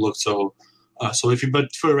Clippers game looked so iffy.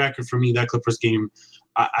 But for the record, for me, that Clippers game,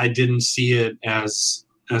 I didn't see it as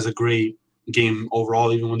a great game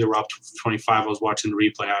overall. Even when they were up 25, I was watching the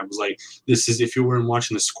replay. I was like, this is, if you weren't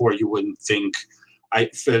watching the score, you wouldn't think.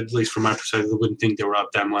 At least from my perspective, I wouldn't think they were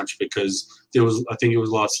up that much because I think it was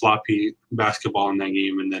a lot of sloppy basketball in that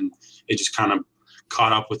game, and then it just kind of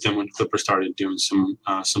caught up with them when Clippers started doing some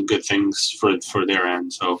good things for their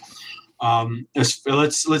end. So let's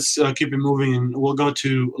keep it moving, and we'll go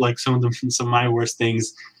to like some of my worst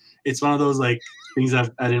things. It's one of those like things I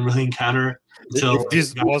didn't really encounter until if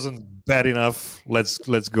this wasn't bad enough. Let's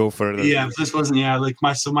go further. Yeah, if this wasn't like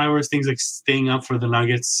my worst things, like staying up for the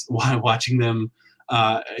Nuggets while watching them.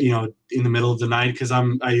 In the middle of the night, because I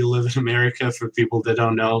live in America. For people that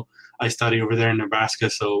don't know, I study over there in Nebraska,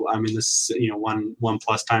 so I'm in this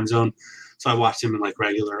 1+ time zone. So I watch them in like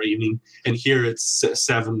regular evening, and here it's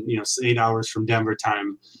 8 hours from Denver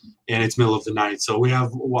time, and it's middle of the night. So we have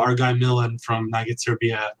our guy Milan from Nugget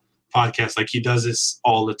Serbia podcast. Like he does this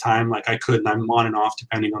all the time. Like I'm on and off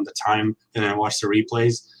depending on the time, and I watch the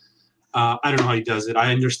replays. I don't know how he does it.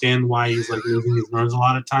 I understand why he's like losing his nerves a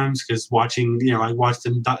lot of times because watching, I watched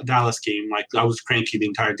the Dallas game, like I was cranky the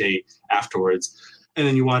entire day afterwards. And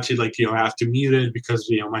then you watch it like, I have to mute it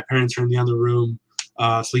because, my parents are in the other room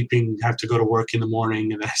sleeping, have to go to work in the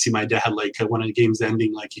morning. And then I see my dad, like when the game's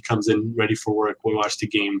ending, like he comes in ready for work. We watch the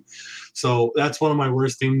game. So that's one of my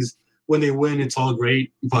worst things. When they win, it's all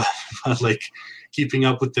great, but like keeping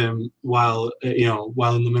up with them while in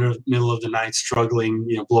the middle of the night, struggling,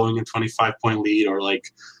 blowing a 25-point lead, or like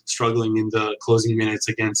struggling in the closing minutes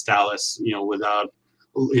against Dallas, without,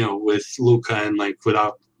 with Luka and like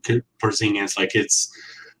without Porzingis, like it's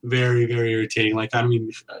very, very irritating. Like, I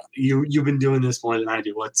mean, you've been doing this more than I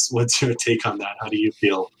do. What's your take on that? How do you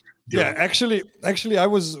feel? Yeah, actually, I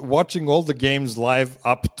was watching all the games live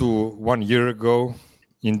up to 1 year ago.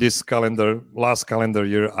 In this last calendar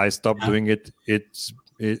year, I stopped doing it.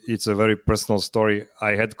 It's a very personal story.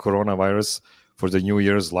 I had coronavirus for the New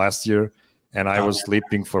Year's last year, and I was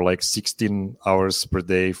sleeping for like 16 hours per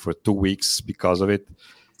day for 2 weeks because of it.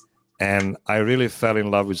 And I really fell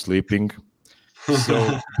in love with sleeping.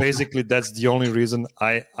 So basically, that's the only reason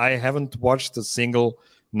I haven't watched a single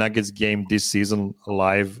Nuggets game this season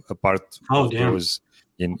live, apart of those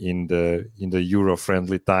in the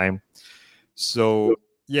Euro-friendly time. So.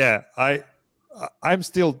 Yeah, I'm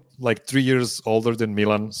still like 3 years older than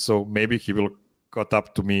Milan, so maybe he will caught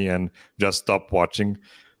up to me and just stop watching.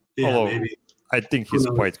 Yeah, although maybe. I think he's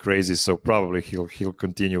quite crazy, so probably he'll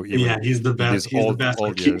continue. He's the best. He's the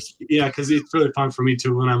best. Yeah, because it's really fun for me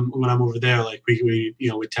too when I'm over there. Like we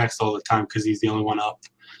text all the time because he's the only one up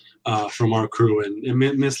from our crew, and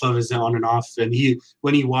Mislav is on and off. And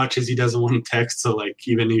when he watches, he doesn't want to text. So like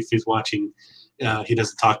even if he's watching. He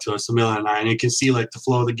doesn't talk to us, so Milan and I, and you can see like the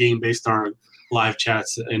flow of the game based on our live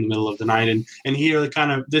chats in the middle of the night. And here,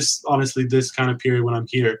 kind of this kind of period when I'm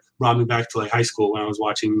here brought me back to like high school when I was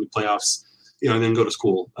watching the playoffs, and then go to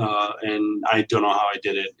school. And I don't know how I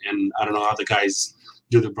did it, and I don't know how the guys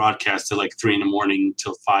do the broadcast at like 3 a.m.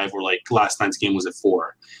 till 5, or like last night's game was at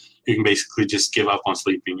 4. You can basically just give up on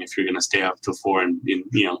sleeping if you're gonna stay up till 4 and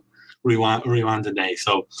rewind the day.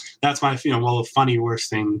 So that's my funny worst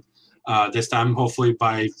thing. This time, hopefully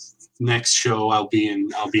by next show, I'll be in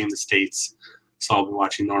the States, so I'll be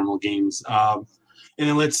watching normal games. And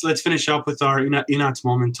then let's finish up with our Inat's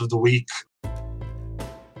moment of the week.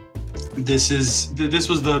 This was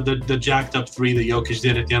the jacked up 3 that Jokic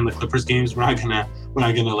did at the end of the Clippers games. We're not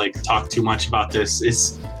gonna like talk too much about this.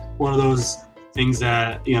 It's one of those things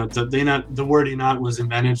that the word Inat was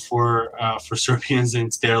invented for Serbians, and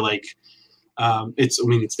it's their like it's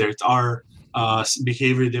our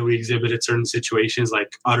behavior that we exhibit at certain situations,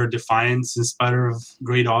 like utter defiance in spite of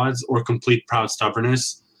great odds, or complete proud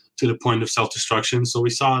stubbornness to the point of self-destruction. So we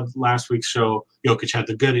saw last week's show, Jokic had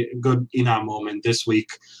the good Inat moment. This week,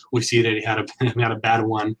 we see that he had a bad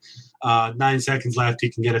one. 9 seconds left, he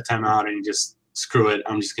can get a timeout, and he just screw it.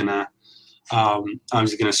 I'm just gonna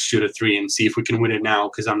shoot a 3 and see if we can win it now,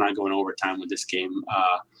 because I'm not going overtime with this game.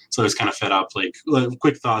 So I was kind of fed up. Like,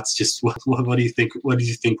 quick thoughts. Just what do you think? What did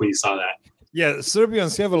you think when you saw that? Yeah,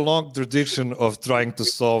 Serbians have a long tradition of trying to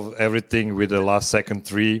solve everything with a last-second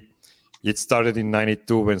three. It started in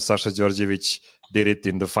 '92 when Saša Đorđević did it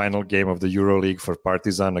in the final game of the EuroLeague for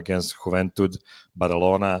Partizan against Juventud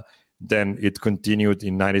Badalona. Then it continued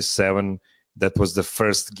in '97. That was the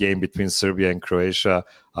first game between Serbia and Croatia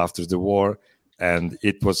after the war. And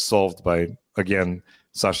it was solved by, again,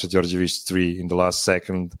 Saša Đorđević three in the last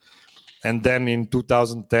second. And then in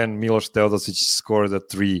 2010, Miloš Teodosić scored a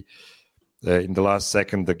three in the last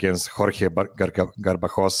second against Jorge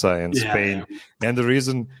Garbajosa and Spain. And the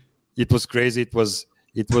reason it was crazy, it was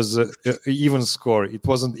an even score. It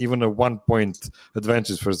wasn't even a 1-point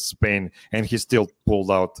advantage for Spain, and he still pulled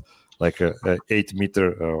out like a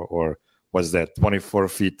 8-meter or was that 24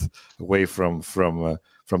 feet away from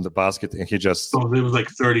the basket, and he just it was like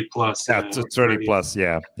 30 plus. Yeah, 30 plus.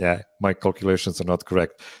 Yeah. My calculations are not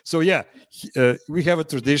correct. So we have a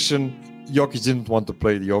tradition. Jokic didn't want to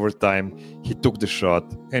play the overtime. He took the shot,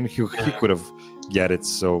 and he could have get it.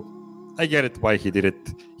 So I get it why he did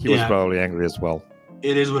it. He was probably angry as well.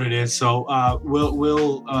 It is what it is. So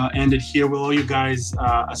we'll end it here. We'll owe you guys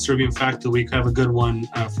a Serbian fact of the week. Have a good one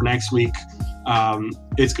for next week.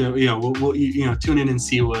 It's good. We'll tune in and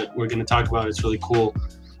see what we're going to talk about. It's really cool.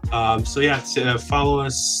 Follow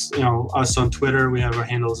us. Us on Twitter. We have our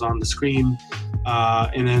handles on the screen.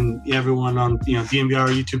 And then everyone on DNVR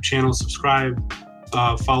YouTube channel, subscribe.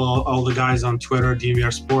 Follow all the guys on Twitter,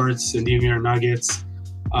 DNVR Sports and DNVR Nuggets.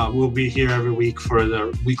 We'll be here every week for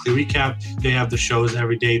the weekly recap. They have the shows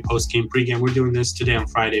every day, post-game, pre-game. We're doing this today on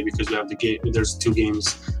Friday because we have the game. There's 2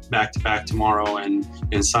 games back-to-back tomorrow and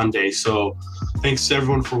Sunday. So thanks to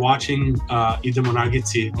everyone for watching. Idemo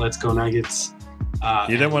Nuggetsi. Let's go Nuggets.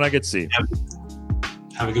 Idemo Nuggetsi.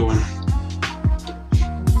 Have a good one.